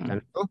of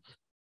potential.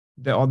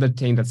 The other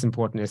thing that's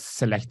important is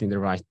selecting the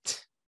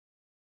right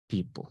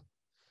people.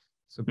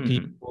 So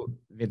people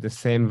with the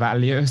same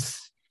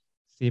values,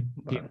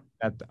 people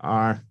that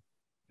are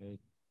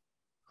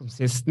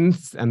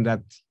consistent and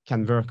that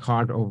can work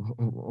hard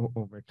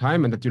over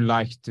time, and that you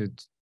like to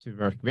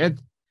work with,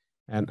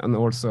 and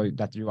also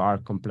that you are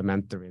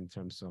complementary in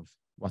terms of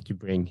what you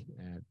bring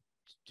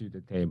to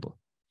the table.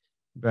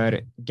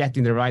 But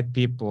getting the right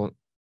people,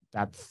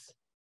 that's,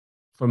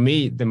 for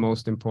me, the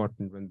most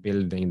important when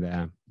building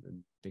the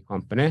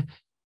company.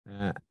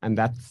 And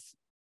that's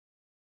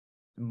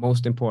the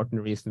most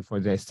important reason for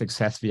the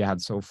success we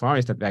had so far,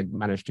 is that we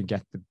managed to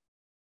get a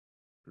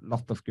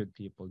lot of good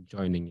people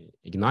joining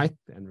Ignite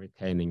and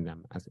retaining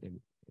them as in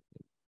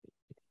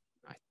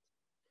Ignite.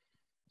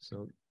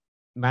 So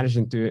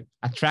managing to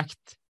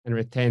attract and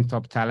retain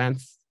top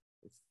talents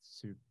is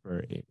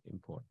super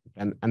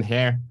important. And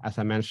here, as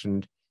I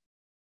mentioned,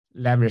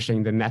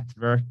 leveraging the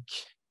network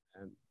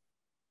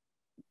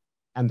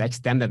and the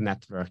extended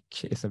network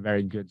is a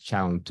very good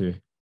challenge to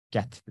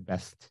get the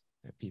best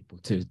people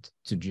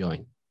to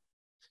join.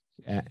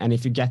 And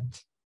if you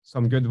get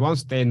some good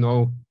ones, they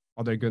know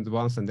other good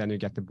ones, and then you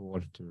get the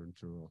ball to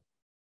roll.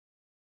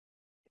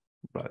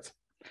 Right.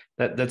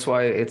 That's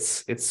why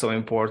it's so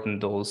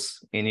important,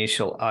 those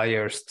initial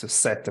hires, to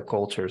set the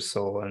culture.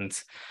 So, and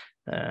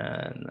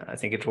I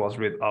think it was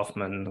Reid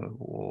Hoffman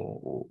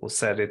who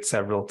said it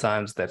several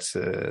times, that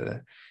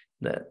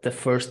the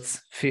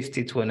first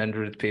 50 to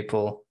 100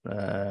 people,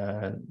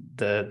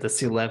 the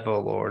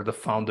C-level or the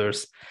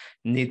founders,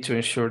 need to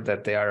ensure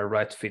that they are a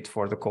right fit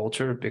for the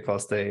culture,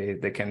 because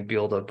they can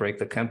build or break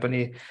the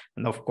company.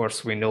 And of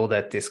course, we know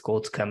that this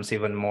code comes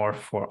even more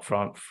for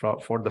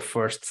the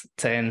first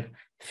 10,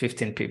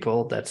 15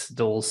 people, that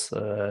those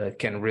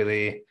can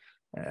really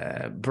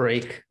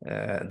break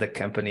the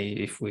company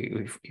if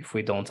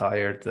we don't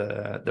hire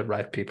the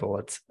right people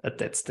at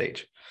that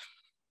stage.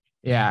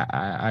 Yeah,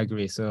 I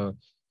agree. So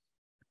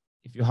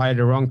if you hire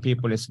the wrong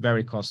people, it's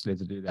very costly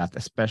to do that,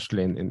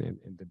 especially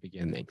in the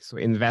beginning. So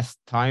invest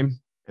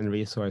time and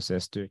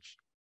resources to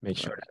make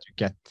sure that you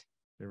get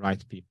the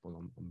right people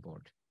on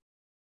board.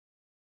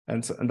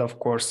 And of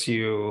course,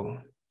 you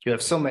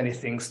have so many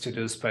things to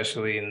do,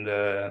 especially in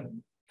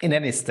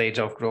any stage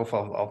of growth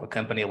of a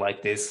company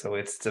like this. So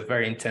it's a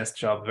very intense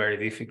job, very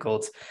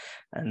difficult.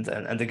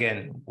 And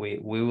again, we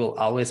will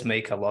always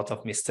make a lot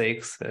of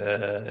mistakes.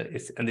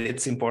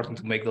 It's important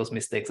to make those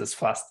mistakes as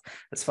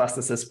fast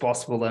as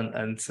possible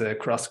and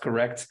cross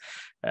correct.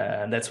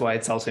 And that's why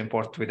it's also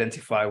important to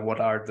identify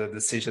what are the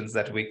decisions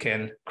that we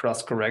can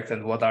cross correct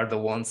and what are the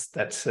ones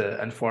that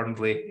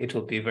unfortunately it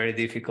will be very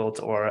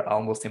difficult or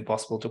almost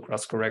impossible to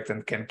cross correct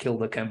and can kill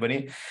the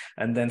company.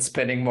 And then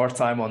spending more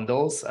time on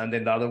those, and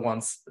then the other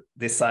ones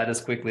decide as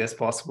quickly as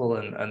possible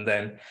and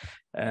then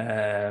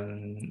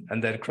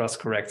cross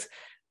correct.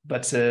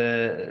 But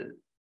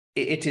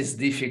it is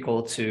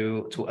difficult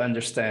to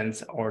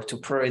understand or to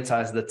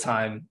prioritize the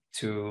time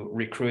to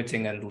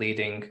recruiting and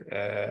leading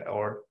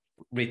or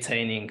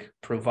retaining,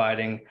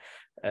 providing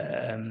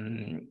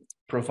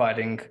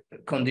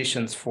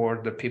conditions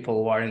for the people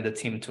who are in the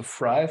team to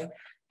thrive.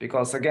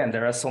 Because again,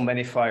 there are so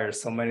many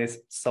fires, so many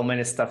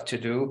stuff to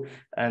do,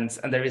 and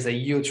there is a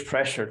huge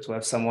pressure to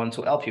have someone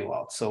to help you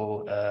out.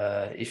 So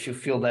if you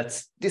feel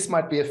that this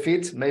might be a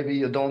fit, maybe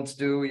you don't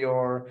do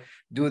your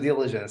due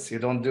diligence, you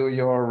don't do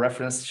your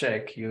reference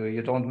check,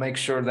 you don't make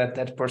sure that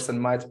that person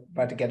might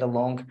get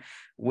along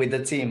with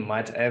the team,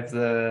 might have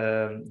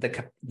the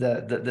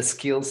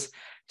skills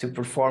to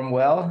perform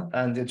well,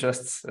 and you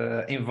just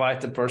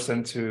invite the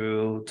person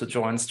to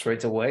join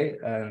straight away,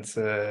 and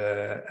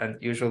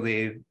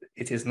usually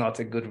it is not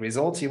a good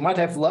result. You might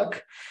have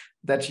luck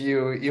that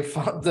you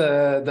found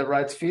the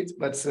right fit,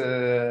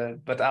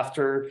 but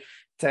after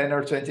 10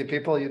 or 20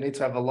 people, you need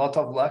to have a lot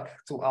of luck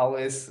to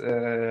always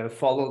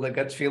follow the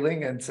gut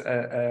feeling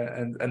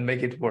and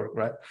make it work,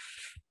 right?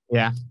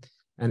 Yeah,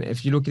 and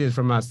if you look at it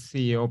from a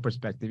CEO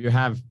perspective, you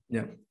have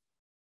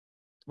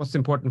what's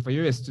important for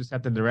you is to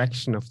set the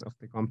direction of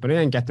the company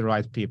and get the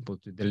right people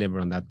to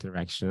deliver on that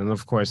direction. And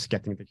of course,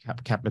 getting the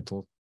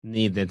capital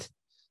needed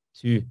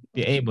to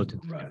be able to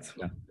right.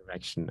 that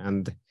direction.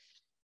 And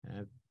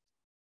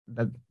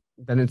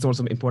then it's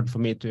also important for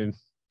me to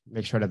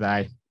make sure that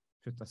I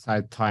put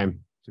aside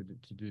time to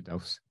do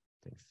those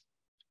things.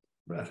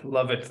 Right.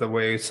 Love it, the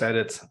way you said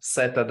it.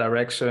 Set the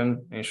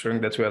direction, ensuring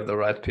that we have the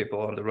right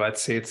people on the right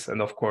seats.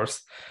 And of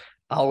course,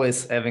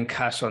 always having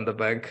cash on the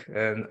bank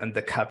and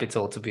the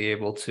capital to be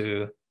able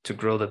to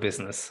grow the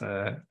business.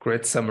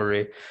 Great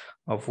summary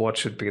of what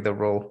should be the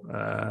role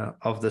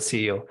of the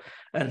CEO.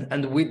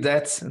 And with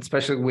that,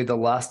 especially with the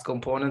last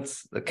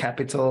components, the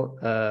capital,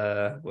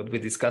 what we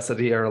discussed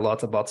here a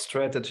lot about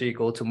strategy,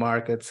 go to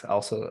market,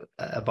 also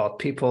about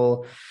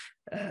people.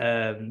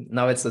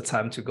 Now it's the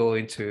time to go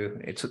into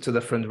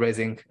the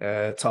fundraising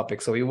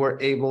topic. So we were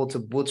able to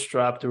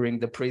bootstrap during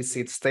the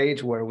pre-seed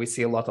stage, where we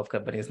see a lot of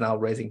companies now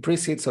raising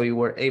pre-seed. So you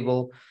were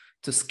able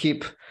to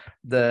skip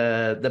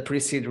the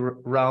pre-seed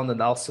round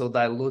and also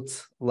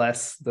dilute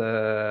less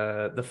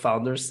the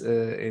founders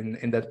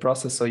in that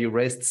process. So you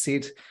raised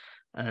seed,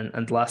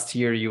 and last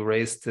year you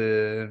raised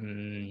the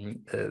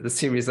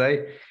Series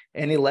A.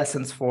 Any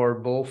lessons for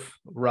both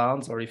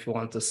rounds, or if you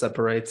want to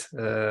separate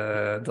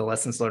the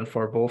lessons learned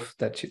for both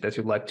that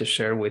you'd like to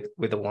share with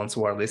the ones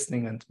who are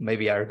listening and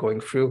maybe are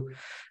going through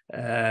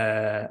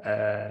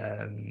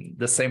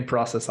the same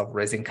process of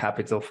raising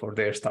capital for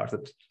their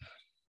startups?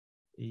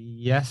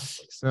 Yes.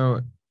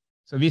 So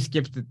we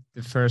skipped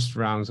the first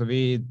round. So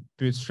we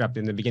bootstrapped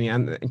in the beginning,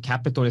 and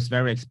capital is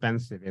very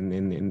expensive in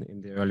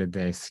the early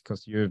days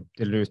because you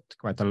dilute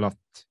quite a lot.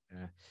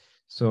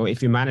 So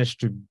if you manage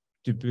to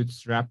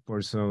bootstrap or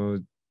so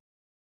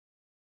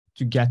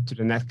to get to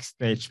the next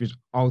stage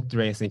without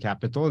raising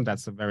capital,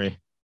 that's a very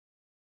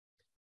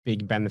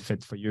big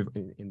benefit for you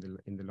in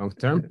the long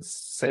term. It's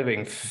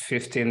saving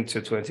 15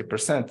 to 20%,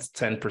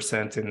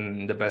 10%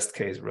 in the best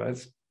case, right?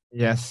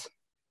 Yes.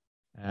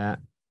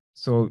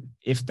 So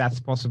if that's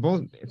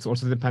possible, it's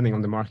also depending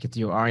on the market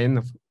you are in,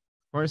 of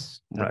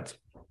course. Right.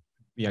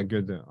 Be a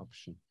good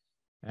option.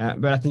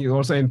 But I think it's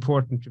also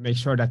important to make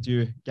sure that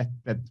you get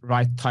the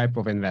right type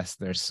of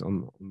investors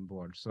on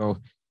board. So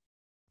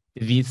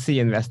the VC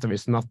investor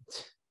is not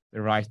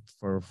the right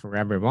for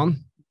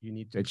everyone. You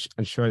need to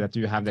ensure that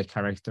you have the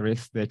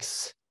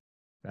characteristics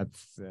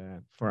that's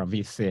for a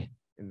VC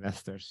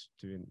investors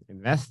to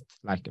invest,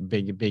 like a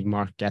big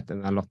market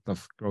and a lot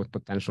of growth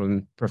potential,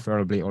 and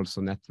preferably also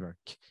network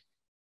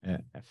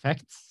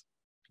effects.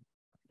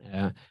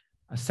 A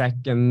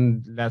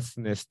second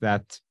lesson is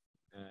that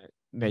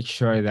make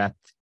sure that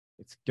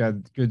it's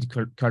good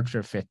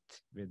culture fit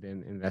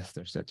within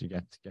investors that you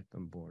get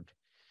on board,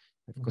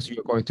 because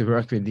you're going to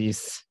work with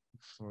these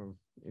for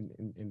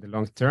in the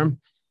long term,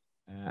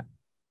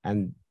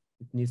 and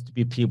it needs to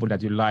be people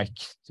that you like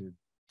to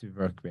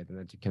work with and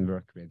that you can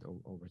work with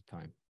over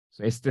time.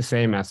 So it's the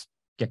same as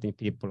getting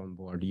people on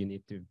board. You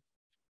need to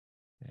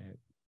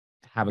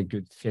have a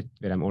good fit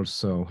with them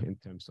also in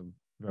terms of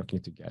working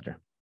together.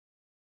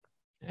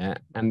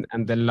 And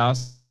the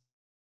last,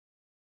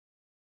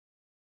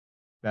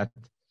 that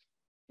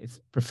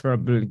it's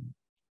preferably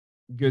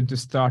good to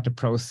start a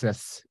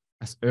process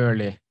as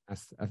early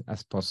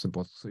as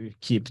possible, so you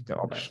keep the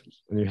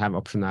options and you have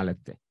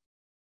optionality.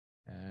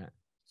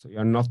 So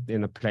you're not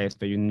in a place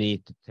where you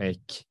need to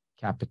take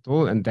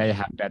capital, and they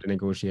have better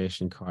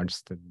negotiation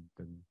cards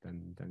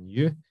than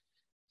you.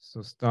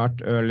 So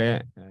start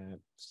early,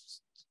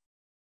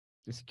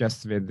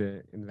 discuss with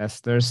the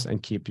investors,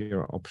 and keep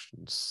your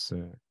options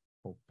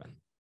open.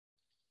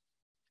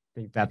 I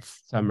think that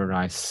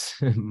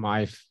summarizes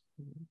my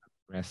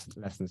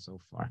lesson so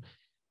far.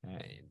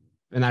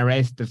 When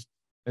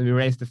we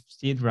raised the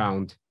seed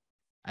round,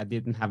 I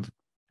didn't have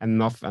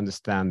enough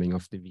understanding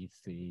of the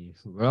VC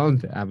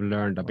world. I've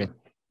learned a bit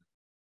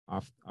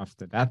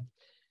after that.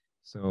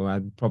 So I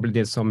probably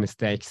did some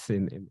mistakes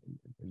in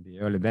the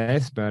early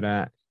days,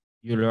 but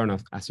you learn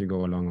as you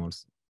go along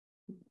also.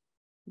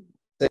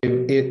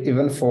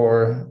 Even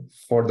for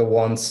the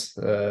ones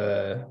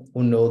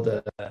who know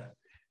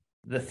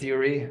the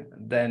theory,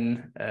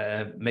 then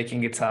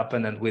making it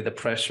happen, and with the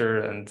pressure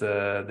and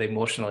the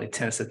emotional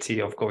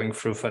intensity of going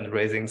through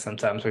fundraising,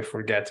 sometimes we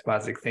forget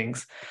basic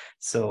things.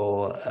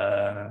 So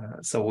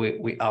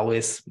we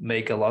always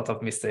make a lot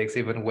of mistakes,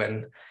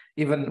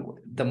 even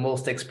the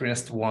most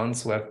experienced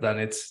ones who have done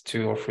it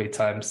 2 or 3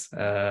 times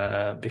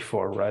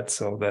before, right?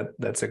 So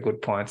that's a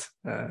good point,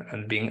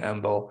 and being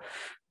humble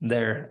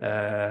there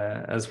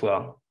as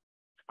well.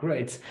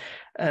 Great.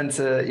 And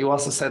you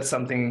also said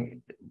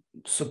something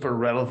super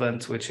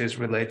relevant, which is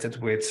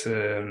related with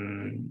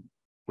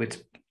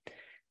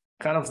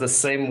kind of the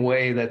same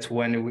way that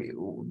when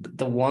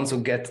the ones who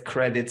get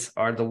credit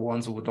are the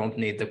ones who don't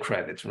need the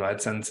credit,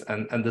 right?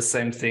 And the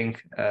same thing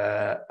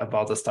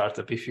about a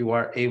startup. If you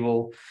are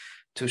able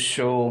to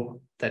show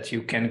that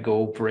you can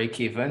go break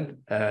even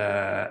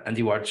and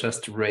you are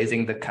just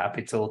raising the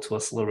capital to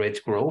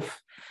accelerate growth,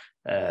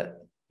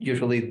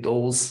 usually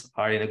those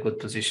are in a good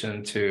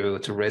position to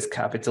raise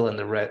capital, and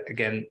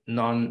again,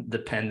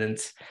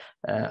 non-dependent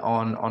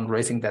on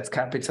raising that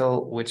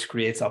capital, which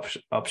creates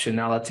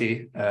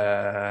optionality,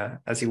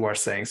 as you were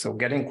saying. So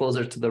getting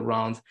closer to the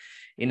round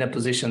in a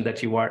position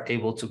that you are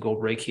able to go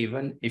break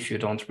even if you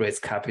don't raise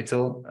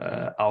capital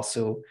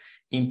also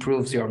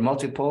improves your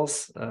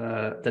multiples,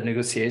 the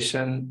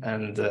negotiation,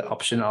 and the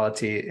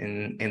optionality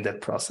in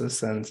that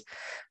process. And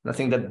I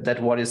think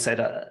that what you said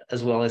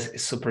as well is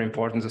super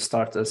important, to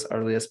start as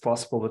early as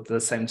possible, but at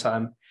the same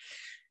time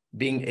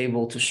being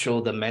able to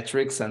show the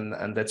metrics,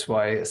 and that's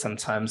why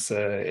sometimes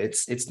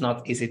it's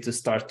not easy to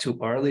start too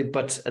early,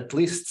 but at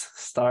least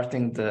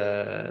starting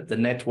the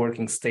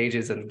networking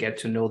stages and get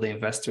to know the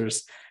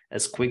investors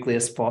as quickly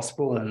as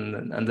possible.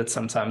 And that's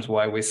sometimes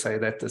why we say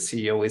that the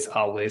CEO is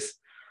always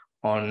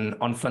on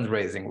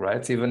fundraising,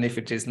 right? Even if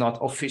it is not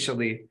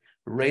officially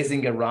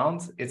raising a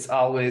round, it's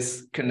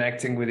always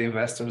connecting with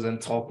investors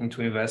and talking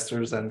to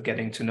investors and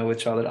getting to know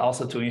each other,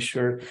 also to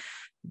ensure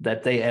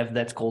that they have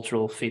that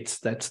cultural fit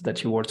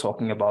that you were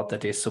talking about,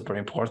 that is super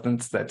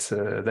important,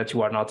 that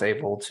you are not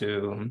able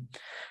to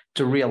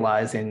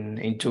realize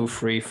in 2,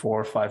 3,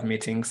 4, 5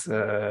 meetings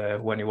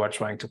when you are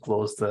trying to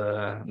close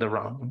the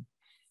round.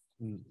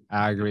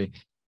 I agree.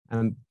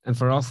 And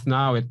for us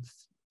now,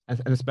 it's,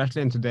 and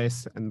especially in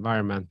today's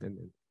environment in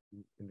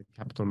the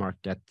capital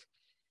market,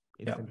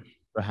 it's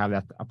to have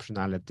that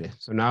optionality.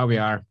 So now we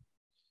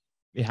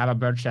have a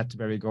budget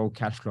where we go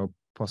cash flow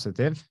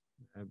positive,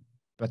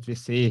 but we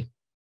see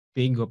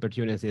big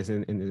opportunities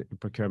in the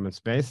procurement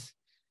space.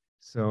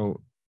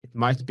 So it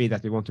might be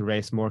that we want to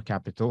raise more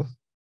capital,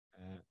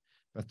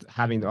 but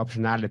having the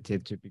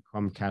optionality to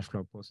become cash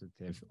flow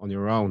positive on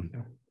your own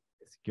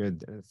is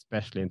good,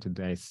 especially in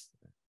today's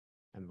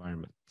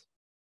environment.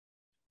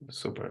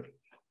 Super.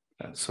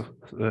 So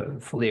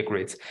fully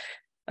agreed.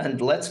 And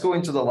let's go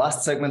into the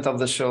last segment of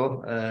the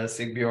show,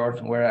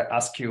 Sigbjørn, where I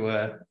ask you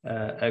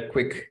a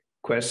quick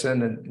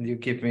question and you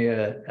give me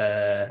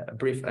a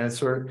brief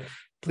answer,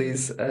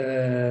 please.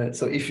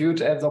 So if you'd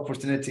have the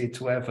opportunity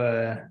to have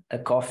a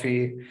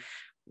coffee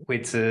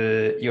with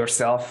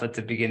yourself at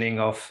the beginning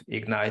of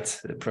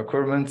Ignite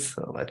procurement,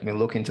 so let me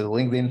look into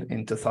LinkedIn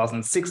in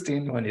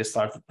 2016 when you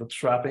started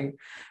bootstrapping,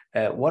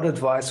 what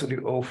advice would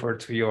you offer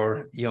to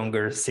your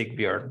younger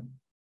Sigbjørn?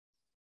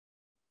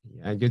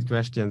 Yeah, good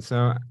question. So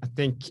I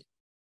think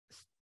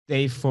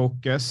stay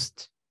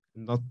focused,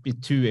 not be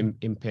too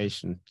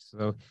impatient.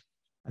 So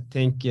I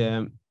think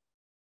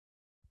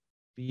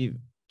be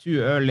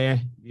too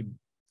early,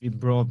 we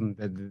broadened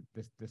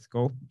the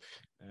scope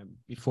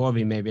before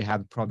we maybe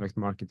had product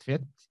market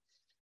fit.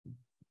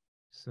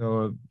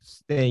 So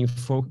staying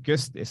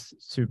focused is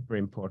super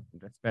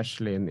important,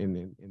 especially in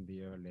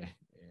the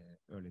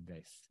early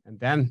days. And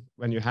then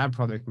when you have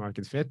product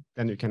market fit,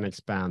 then you can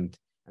expand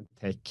and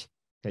take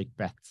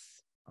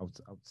bets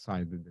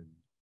outside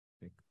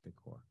the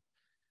core.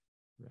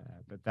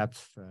 But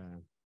that's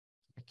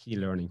a key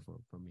learning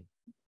for me.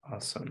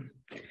 Awesome.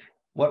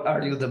 What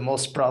are you the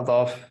most proud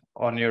of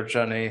on your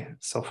journey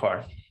so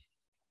far?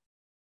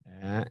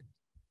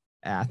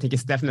 I think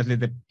it's definitely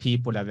the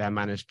people that we have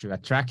managed to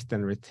attract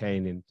and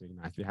retain into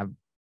Ignite. We have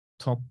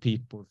top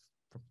people,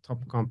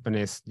 top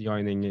companies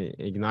joining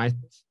Ignite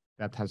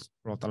that has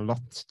brought a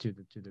lot to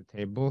the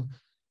table.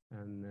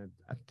 And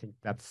I think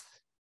that's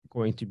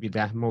going to be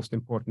the most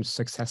important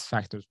success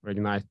factors for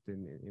Ignite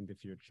in the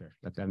future,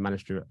 that they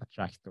manage to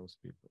attract those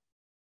people.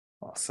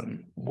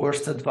 Awesome.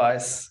 Worst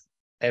advice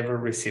ever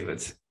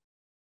received?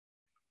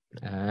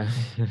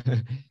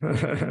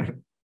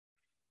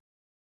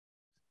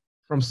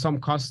 From some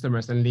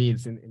customers and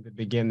leads in the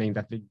beginning,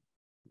 that we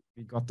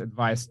got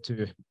advice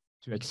to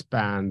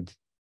expand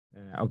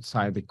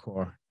outside the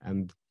core,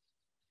 and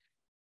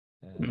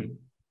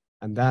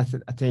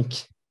that, I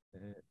think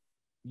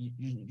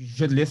you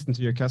should listen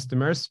to your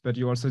customers, but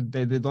you also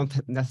they don't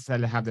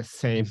necessarily have the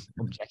same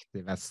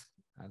objective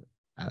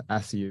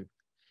as you,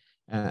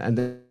 and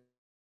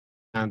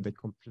the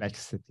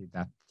complexity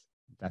that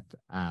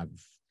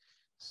adds.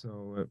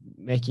 So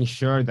making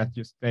sure that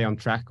you stay on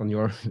track on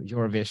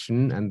your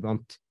vision and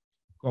don't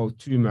go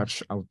too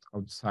much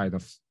outside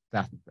of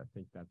that. I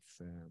think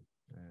that's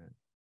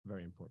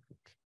very important.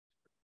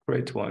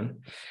 Great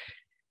one.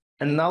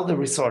 And now the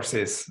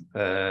resources.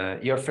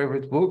 Your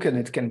favorite book, and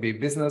it can be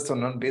business or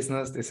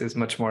non-business. This is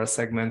much more a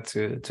segment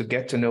to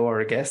get to know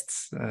our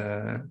guests.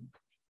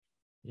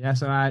 Yeah,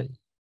 so I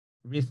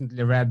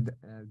recently read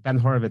Ben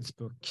Horowitz's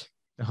book,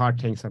 The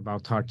Hard Things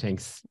About Hard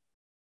Things.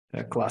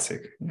 A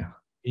classic, yeah.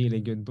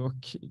 Really good book,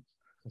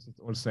 because it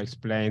also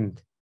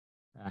explained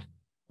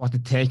what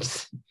it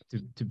takes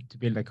to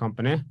build a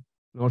company,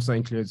 and also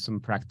includes some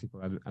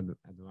practical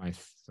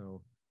advice.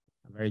 So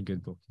a very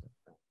good book that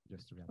I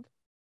just read.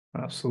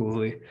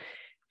 Absolutely.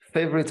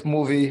 Favorite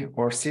movie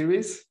or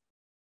series?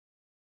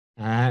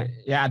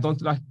 Yeah, I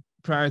don't like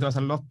prioritize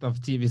a lot of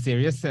TV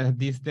series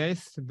these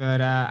days, but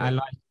I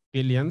like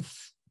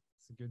Billions.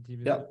 It's a good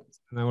TV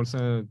series. And I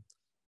also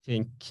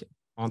think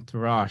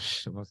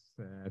Entourage was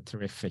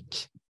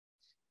terrific.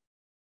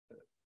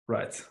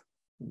 Right.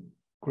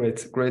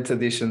 Great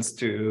additions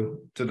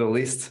to the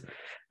list.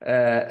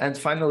 And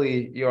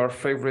finally, your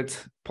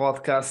favorite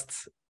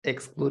podcast,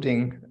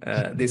 excluding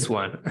this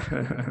one.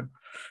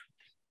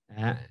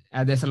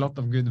 There's a lot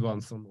of good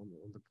ones on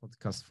the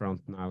podcast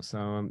front now.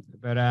 So,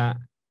 but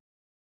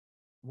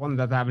one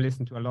that I've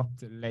listened to a lot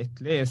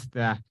lately is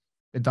the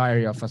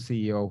Diary of a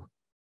CEO.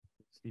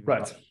 Stephen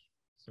Right. Butler.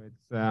 So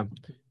it's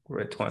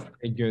great one.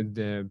 A good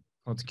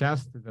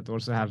podcast that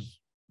also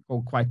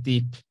go quite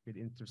deep with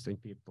interesting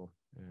people.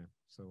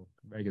 So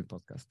very good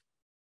podcast.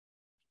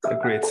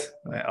 Great.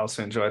 I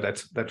also enjoy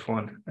that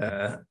one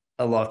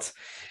a lot.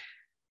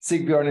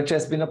 Sigbjørn, it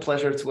has been a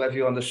pleasure to have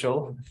you on the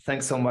show.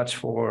 Thanks so much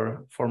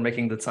for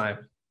making the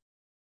time.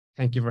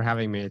 Thank you for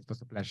having me. It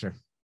was a pleasure.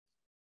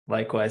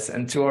 Likewise.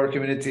 And to our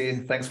community,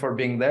 thanks for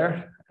being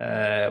there.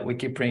 We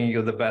keep bringing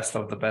you the best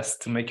of the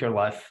best to make your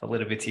life a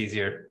little bit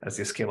easier as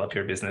you scale up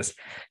your business.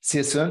 See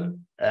you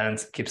soon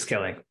and keep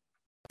scaling.